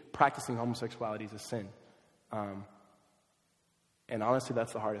homosexuality is a sin. And honestly,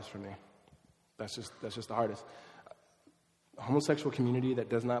 that's the hardest for me. That's just the hardest. A homosexual community that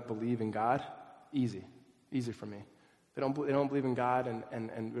does not believe in God, easy for me. They don't believe in God,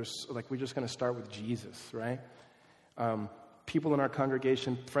 and we're just going to start with Jesus, right? People in our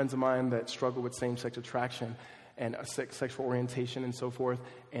congregation, friends of mine that struggle with same-sex attraction and sexual orientation and so forth,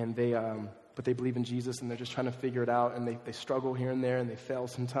 and but they believe in Jesus, and they're just trying to figure it out, and they struggle here and there, and they fail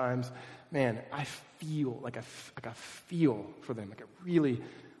sometimes. Man, I feel like I feel for them. Like I really,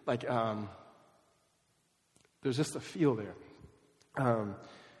 there's just a feel there.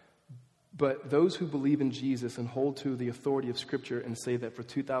 But those who believe in Jesus and hold to the authority of Scripture and say that for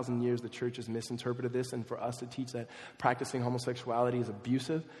 2,000 years the church has misinterpreted this, and for us to teach that practicing homosexuality is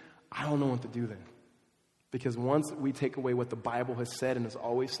abusive, I don't know what to do then. Because once we take away what the Bible has said and has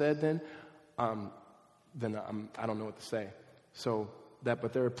always said, then I don't know what to say.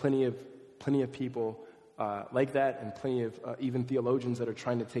 But there are plenty of people like that, and plenty of even theologians that are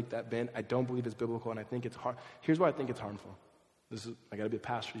trying to take that bent. I don't believe it's biblical, and I think it's hard. Here's why I think it's harmful. I got to be a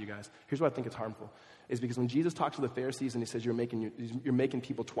pastor, you guys. Here's why I think it's harmful. Is because when Jesus talks to the Pharisees and he says you're making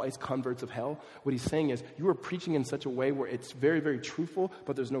people twice converts of hell, what he's saying is you are preaching in such a way where it's very, very truthful,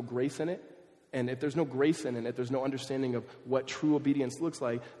 but there's no grace in it. And if there's no grace in it, if there's no understanding of what true obedience looks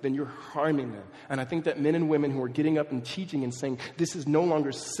like, then you're harming them. And I think that men and women who are getting up and teaching and saying, this is no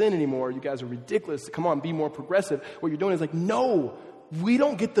longer sin anymore, you guys are ridiculous, come on, be more progressive, what you're doing is like, no, we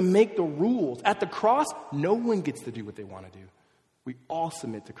don't get to make the rules. At the cross, no one gets to do what they want to do. We all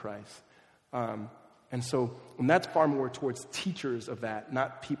submit to Christ. And that's far more towards teachers of that,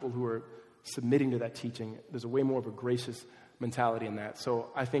 not people who are submitting to that teaching. There's a way more of a gracious mentality in that.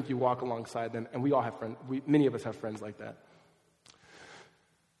 So I think you walk alongside them, and we all have friends. Many of us have friends like that.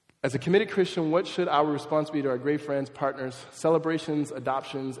 As a committed Christian, what should our response be to our great friends, partners, celebrations,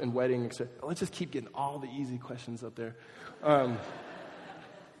 adoptions, and weddings? Let's just keep getting all the easy questions up there.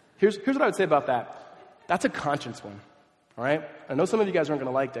 Here's what I would say about that. That's a conscience one. All right? I know some of you guys aren't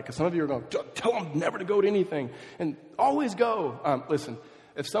going to like that because some of you are going to tell them never to go to anything and always go. Listen,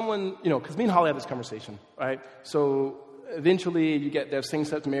 if someone, because me and Holly have this conversation, right? So eventually there's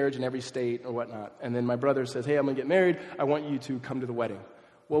same-sex marriage in every state or whatnot. And then my brother says, hey, I'm going to get married. I want you to come to the wedding.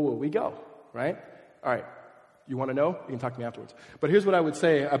 Well, will we go? Right? All right. You want to know? You can talk to me afterwards. But here's what I would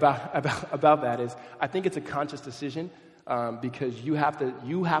say about that is I think it's a conscious decision because you have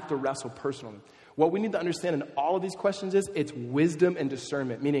to wrestle personally. What we need to understand in all of these questions is it's wisdom and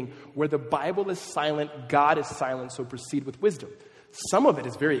discernment, meaning where the Bible is silent, God is silent, so proceed with wisdom. Some of it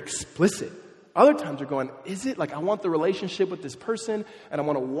is very explicit. Other times you're going, is it like I want the relationship with this person and I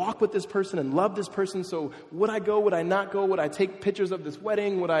want to walk with this person and love this person, so would I go, would I not go, would I take pictures of this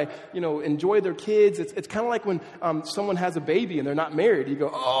wedding, would I, enjoy their kids? It's kind of like when someone has a baby and they're not married. You go,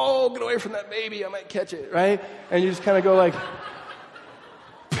 oh, get away from that baby, I might catch it, right? And you just kind of go like,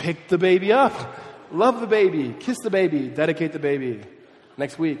 pick the baby up, love the baby, kiss the baby, dedicate the baby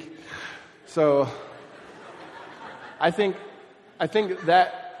next week. So I think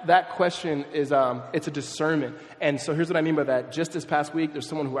that question is it's a discernment. And so here's what I mean by that. Just this past week, there's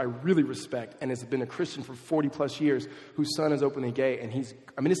someone who I really respect and has been a Christian for 40 plus years whose son is openly gay, and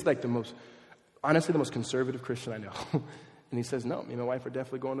it's like the most conservative Christian I know. And he says, no, me and my wife are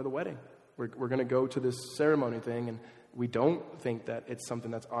definitely going to the wedding. We're going to go to this ceremony thing, and we don't think that it's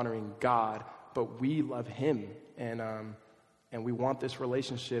something that's honoring God, but we love him, and we want this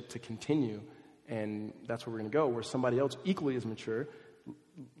relationship to continue, and that's where we're going to go, where somebody else equally as mature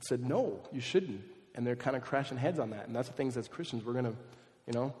said, no, you shouldn't, and they're kind of crashing heads on that, and that's the things as Christians we're going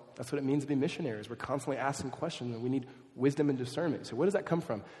to, that's what it means to be missionaries. We're constantly asking questions, and we need wisdom and discernment. So where does that come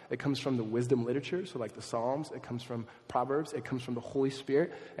from? It comes from the wisdom literature, so like the Psalms, it comes from Proverbs, it comes from the Holy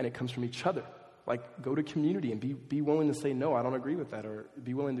Spirit, and it comes from each other. Like, go to community and be willing to say, no, I don't agree with that, or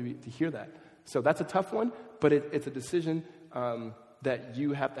be willing to hear that. So that's a tough one, but it's a decision that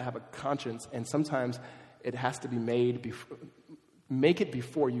you have to have a conscience, and sometimes it has to be made make it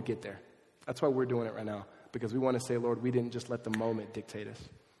before you get there. That's why we're doing it right now, because we want to say, Lord, we didn't just let the moment dictate us.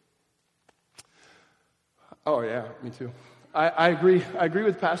 Oh, yeah, me too. I agree. I agree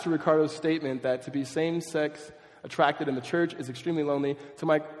with Pastor Riccardo's statement that to be same-sex attracted in the church is extremely lonely. So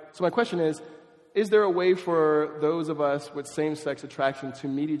my question is there a way for those of us with same-sex attraction to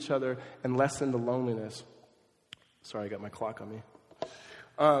meet each other and lessen the loneliness? Sorry, I got my clock on me.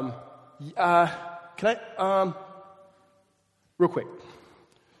 Can I, real quick.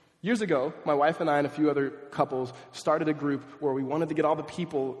 Years ago, my wife and I and a few other couples started a group where we wanted to get all the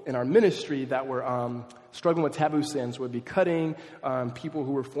people in our ministry that were struggling with taboo sins, would be cutting, people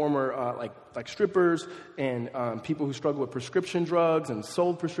who were former like strippers, and people who struggled with prescription drugs and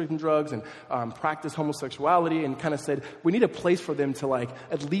sold prescription drugs and practiced homosexuality, and kind of said, we need a place for them to like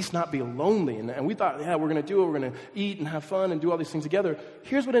at least not be lonely. And we thought, yeah, we're going to do it. We're going to eat and have fun and do all these things together.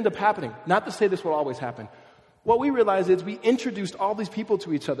 Here's what ended up happening. Not to say this will always happen. What we realized is we introduced all these people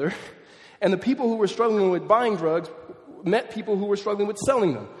to each other, and the people who were struggling with buying drugs met people who were struggling with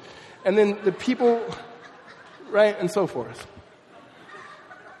selling them. And then the people, right, and so forth.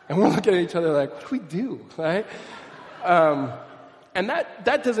 And we're looking at each other like, what do we do, right? And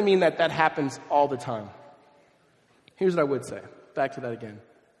that doesn't mean that happens all the time. Here's what I would say. Back to that again.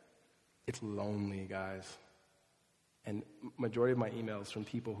 It's lonely, guys. And majority of my emails from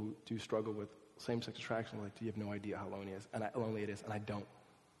people who do struggle with same-sex attraction, like, do you have no idea how lonely it is? And I don't.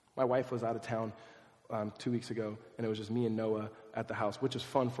 My wife was out of town 2 weeks ago, and it was just me and Noah at the house, which is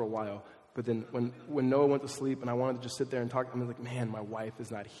fun for a while. But then when Noah went to sleep and I wanted to just sit there and talk, I'm like, man, my wife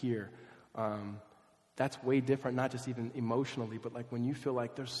is not here. That's way different, not just even emotionally, but like when you feel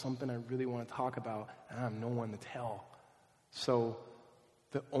like there's something I really want to talk about and I have no one to tell. So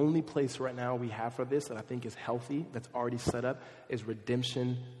the only place right now we have for this that I think is healthy, that's already set up, is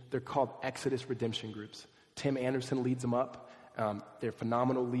redemption. They're called Exodus redemption groups. Tim Anderson leads them up. They're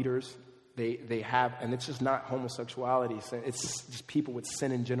phenomenal leaders. They have, and it's just not homosexuality. It's just people with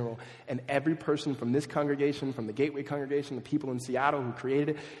sin in general. And every person from this congregation, from the Gateway congregation, the people in Seattle who created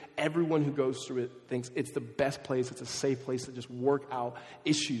it, everyone who goes through it thinks it's the best place. It's a safe place to just work out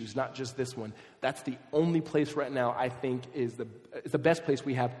issues, not just this one. That's the only place right now I think is the best place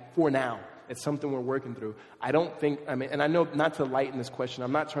we have for now. It's something we're working through. I don't think, and I know not to lighten this question,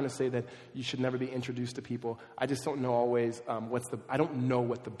 I'm not trying to say that you should never be introduced to people. I just don't know always I don't know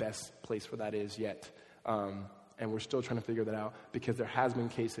what the best place for that is yet. And we're still trying to figure that out, because there has been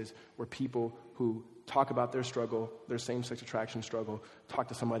cases where people who talk about their struggle, their same-sex attraction struggle, talk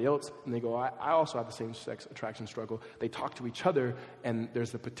to somebody else, and they go, I also have the same-sex attraction struggle. They talk to each other, and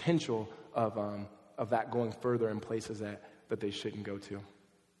there's the potential of that going further in places that they shouldn't go to.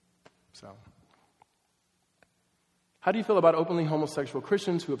 So, how do you feel about openly homosexual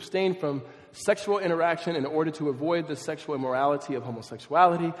Christians who abstain from sexual interaction in order to avoid the sexual immorality of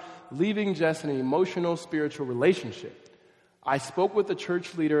homosexuality, leaving just an emotional, spiritual relationship? I spoke with a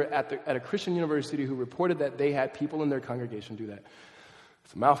church leader at a Christian university who reported that they had people in their congregation do that.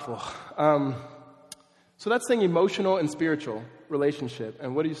 It's a mouthful. So that's saying emotional and spiritual relationship.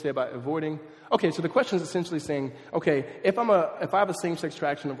 And what do you say about avoiding? Okay, so the question is essentially saying, okay, if I have a same-sex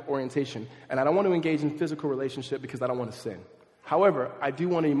attraction of orientation and I don't want to engage in physical relationship because I don't want to sin. However, I do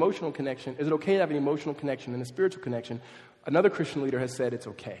want an emotional connection. Is it okay to have an emotional connection and a spiritual connection? Another Christian leader has said it's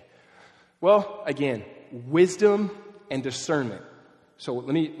okay. Well, again, wisdom and discernment. So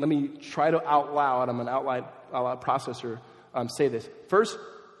let me try to out loud. I'm an out loud processor. Say this. First,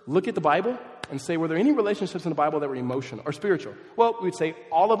 look at the Bible and say, were there any relationships in the Bible that were emotional or spiritual? Well, we'd say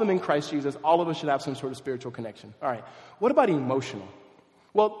all of them in Christ Jesus. All of us should have some sort of spiritual connection. All right. What about emotional?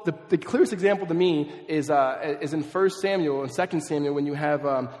 Well, the clearest example to me is in 1 Samuel and 2 Samuel when you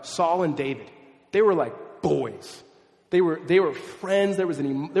have Saul and David. They were like boys. They were friends. There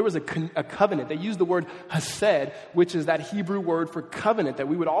was a covenant. They used the word hesed, which is that Hebrew word for covenant that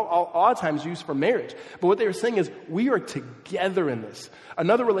we would all times use for marriage. But what they were saying is we are together in this.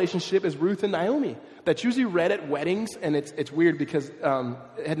 Another relationship is Ruth and Naomi. That's usually read at weddings, and it's weird because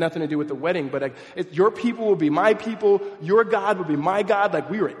it had nothing to do with the wedding. But your people will be my people. Your God will be my God. Like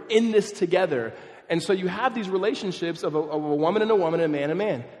we were in this together. And so you have these relationships of a woman and a woman and a man and a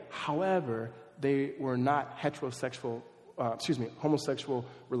man. However, they were not homosexual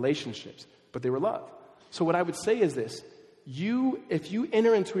relationships, but they were love. So what I would say is this: if you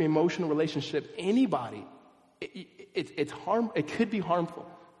enter into an emotional relationship, anybody, it could be harmful.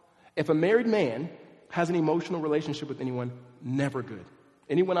 If a married man has an emotional relationship with anyone, never good.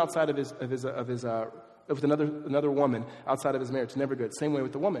 Anyone outside with another woman outside of his marriage, never good. Same way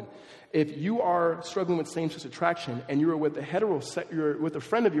with the woman. If you are struggling with same-sex attraction and you're with you're with a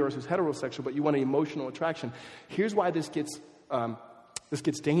friend of yours who's heterosexual, but you want an emotional attraction, here's why this gets this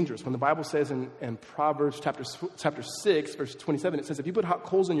gets dangerous. When the Bible says in Proverbs chapter 6, verse 27, it says, if you put hot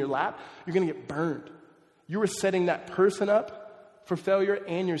coals in your lap, you're going to get burned. You are setting that person up for failure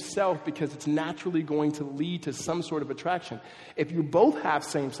and yourself because it's naturally going to lead to some sort of attraction. If you both have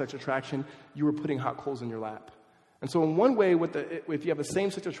same-sex attraction, you are putting hot coals in your lap. And so in one way, if you have a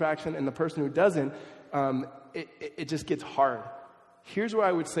same-sex attraction and the person who doesn't, it just gets hard. Here's where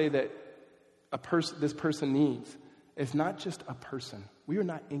I would say that this person needs. It's not just a person. We are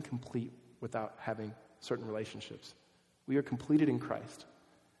not incomplete without having certain relationships. We are completed in Christ.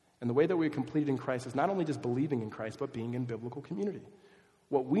 And the way that we're completed in Christ is not only just believing in Christ, but being in biblical community.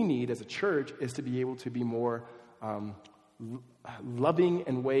 What we need as a church is to be able to be more loving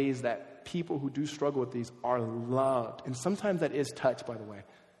in ways that people who do struggle with these are loved. And sometimes that is touch, by the way.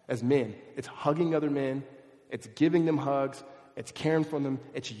 As men, it's hugging other men, it's giving them hugs, it's caring for them,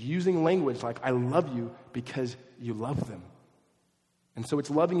 it's using language like, I love you, because you love them. And so it's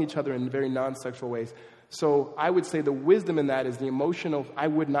loving each other in very non-sexual ways. So I would say the wisdom in that is the emotional. I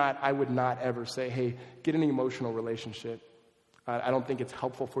would not ever say, hey, get in an emotional relationship. I don't think it's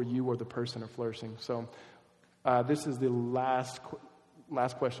helpful for you or the person are flourishing. So this is the last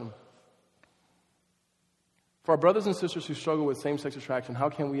question. For our brothers and sisters who struggle with same-sex attraction, how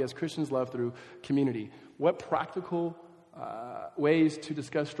can we as Christians love through community? What practical ways to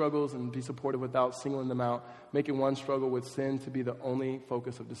discuss struggles and be supportive without singling them out, making one struggle with sin to be the only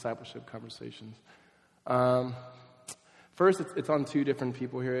focus of discipleship conversations? First, it's on two different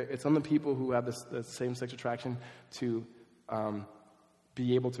people here. It's on the people who have the same-sex attraction to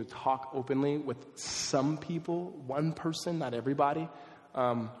be able to talk openly with some people, one person, not everybody.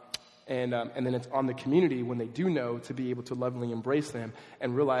 And then it's on the community when they do know to be able to lovingly embrace them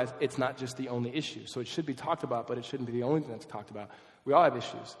and realize it's not just the only issue. So it should be talked about, but it shouldn't be the only thing that's talked about. We all have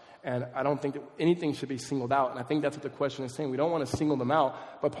issues. And I don't think that anything should be singled out. And I think that's what the question is saying. We don't want to single them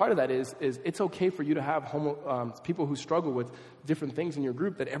out. But part of that is it's okay for you to have people who struggle with different things in your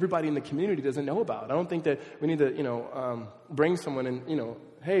group that everybody in the community doesn't know about. I don't think that we need to, bring someone and,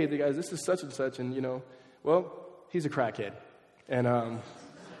 hey, the guys, this is such and such. And, well, he's a crackhead. And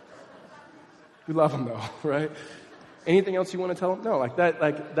we love him, though, right? Anything else you want to tell him? No,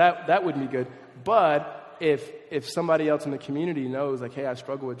 that wouldn't be good. But if somebody else in the community knows, hey, I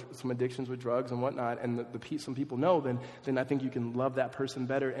struggle with some addictions with drugs and whatnot, and some people know, then I think you can love that person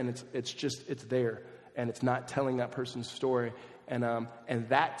better, and it's there, and it's not telling that person's story, and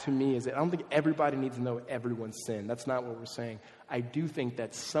that to me is it. I don't think everybody needs to know everyone's sin. That's not what we're saying. I do think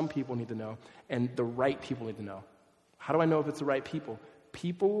that some people need to know, and the right people need to know. How do I know if it's the right people?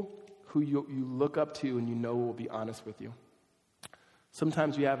 People who you look up to and will be honest with you.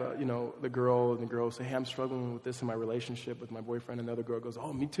 Sometimes you have the girl say, hey, I'm struggling with this in my relationship with my boyfriend, and the other girl goes,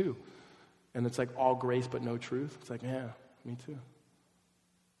 oh, me too. And it's all grace but no truth. It's yeah, me too.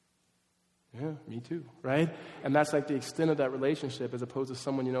 Yeah, me too, right? And that's the extent of that relationship as opposed to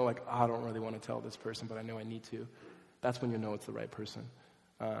someone I don't really want to tell this person, but I know I need to. That's when you know it's the right person.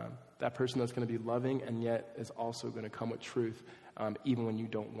 That person that's going to be loving and yet is also going to come with truth, even when you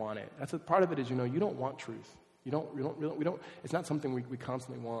don't want it. That's a part of it is, you don't want truth. We don't. It's not something we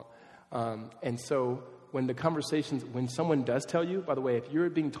constantly want. And so when someone does tell you, by the way, if you're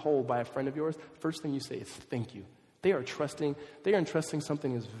being told by a friend of yours, first thing you say is thank you. They are entrusting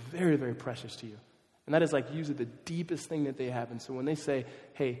something that's very, very precious to you. And that is usually the deepest thing that they have. And so when they say,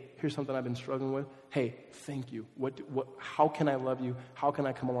 hey, here's something I've been struggling with, hey, thank you. How can I love you? How can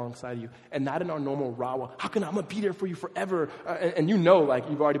I come alongside you? And not in our normal raw, I'm going to be there for you forever. And you've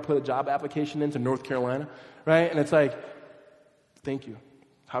already put a job application into North Carolina, right? And it's thank you.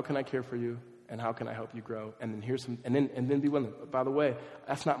 How can I care for you? And how can I help you grow? And then and then be willing. By the way,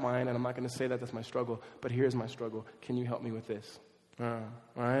 that's not mine, and I'm not going to say that's my struggle, but here's my struggle. Can you help me with this? All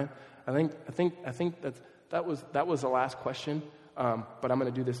right. I think that was the last question, but I'm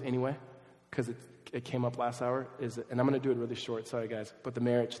going to do this anyway because it came up last hour. And I'm going to do it really short. Sorry, guys. But the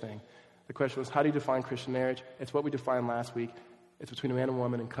marriage thing. The question was, how do you define Christian marriage? It's what we defined last week. It's between a man and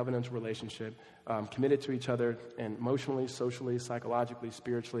woman in covenantal relationship, committed to each other, and emotionally, socially, psychologically,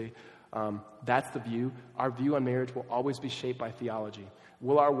 spiritually. That's the view. Our view on marriage will always be shaped by theology.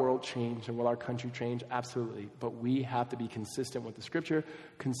 Will our world change and will our country change? Absolutely. But we have to be consistent with the Scripture,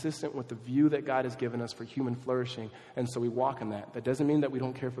 consistent with the view that God has given us for human flourishing. And so we walk in that. That doesn't mean that we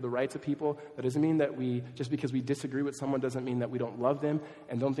don't care for the rights of people. That doesn't mean that just because we disagree with someone doesn't mean that we don't love them,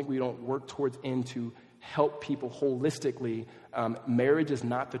 and don't think we don't work towards to help people holistically. Marriage is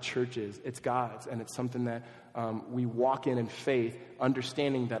not the church's, it's God's, and it's something that we walk in faith,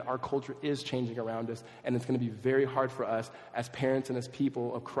 understanding that our culture is changing around us, and it's going to be very hard for us as parents and as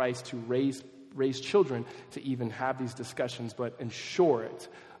people of Christ to raise raise children to even have these discussions. But in short,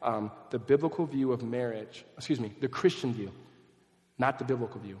 the biblical view of marriage, the Christian view, not the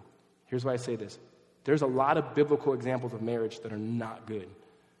biblical view. Here's why I say this. There's a lot of biblical examples of marriage that are not good.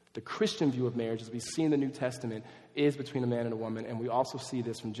 The Christian view of marriage, as we see in the New Testament, is between a man and a woman, and we also see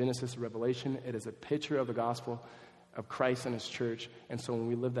this from Genesis to Revelation. It is a picture of the gospel of Christ and his church, and so when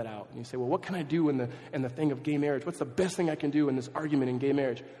we live that out, and you say, well, what can I do in the thing of gay marriage? What's the best thing I can do in this argument in gay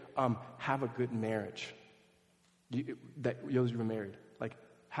marriage? Have a good marriage. Those who are married,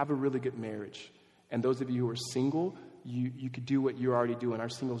 have a really good marriage. And those of you who are single, you could do what you're already doing. Our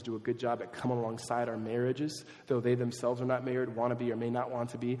singles do a good job at coming alongside our marriages, though they themselves are not married, want to be or may not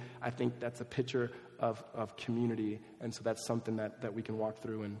want to be. I think that's a picture of community, and so that's something that we can walk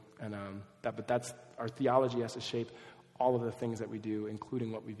through, but that's our theology has to shape all of the things that we do,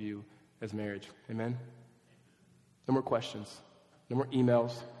 including what we view as marriage. Amen? No more questions. No more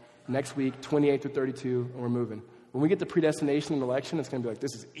emails. Next week, 28 through 32, and we're moving. When we get to predestination and election, it's going to be like,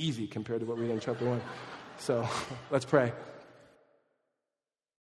 this is easy compared to what we did in chapter 1. So let's pray.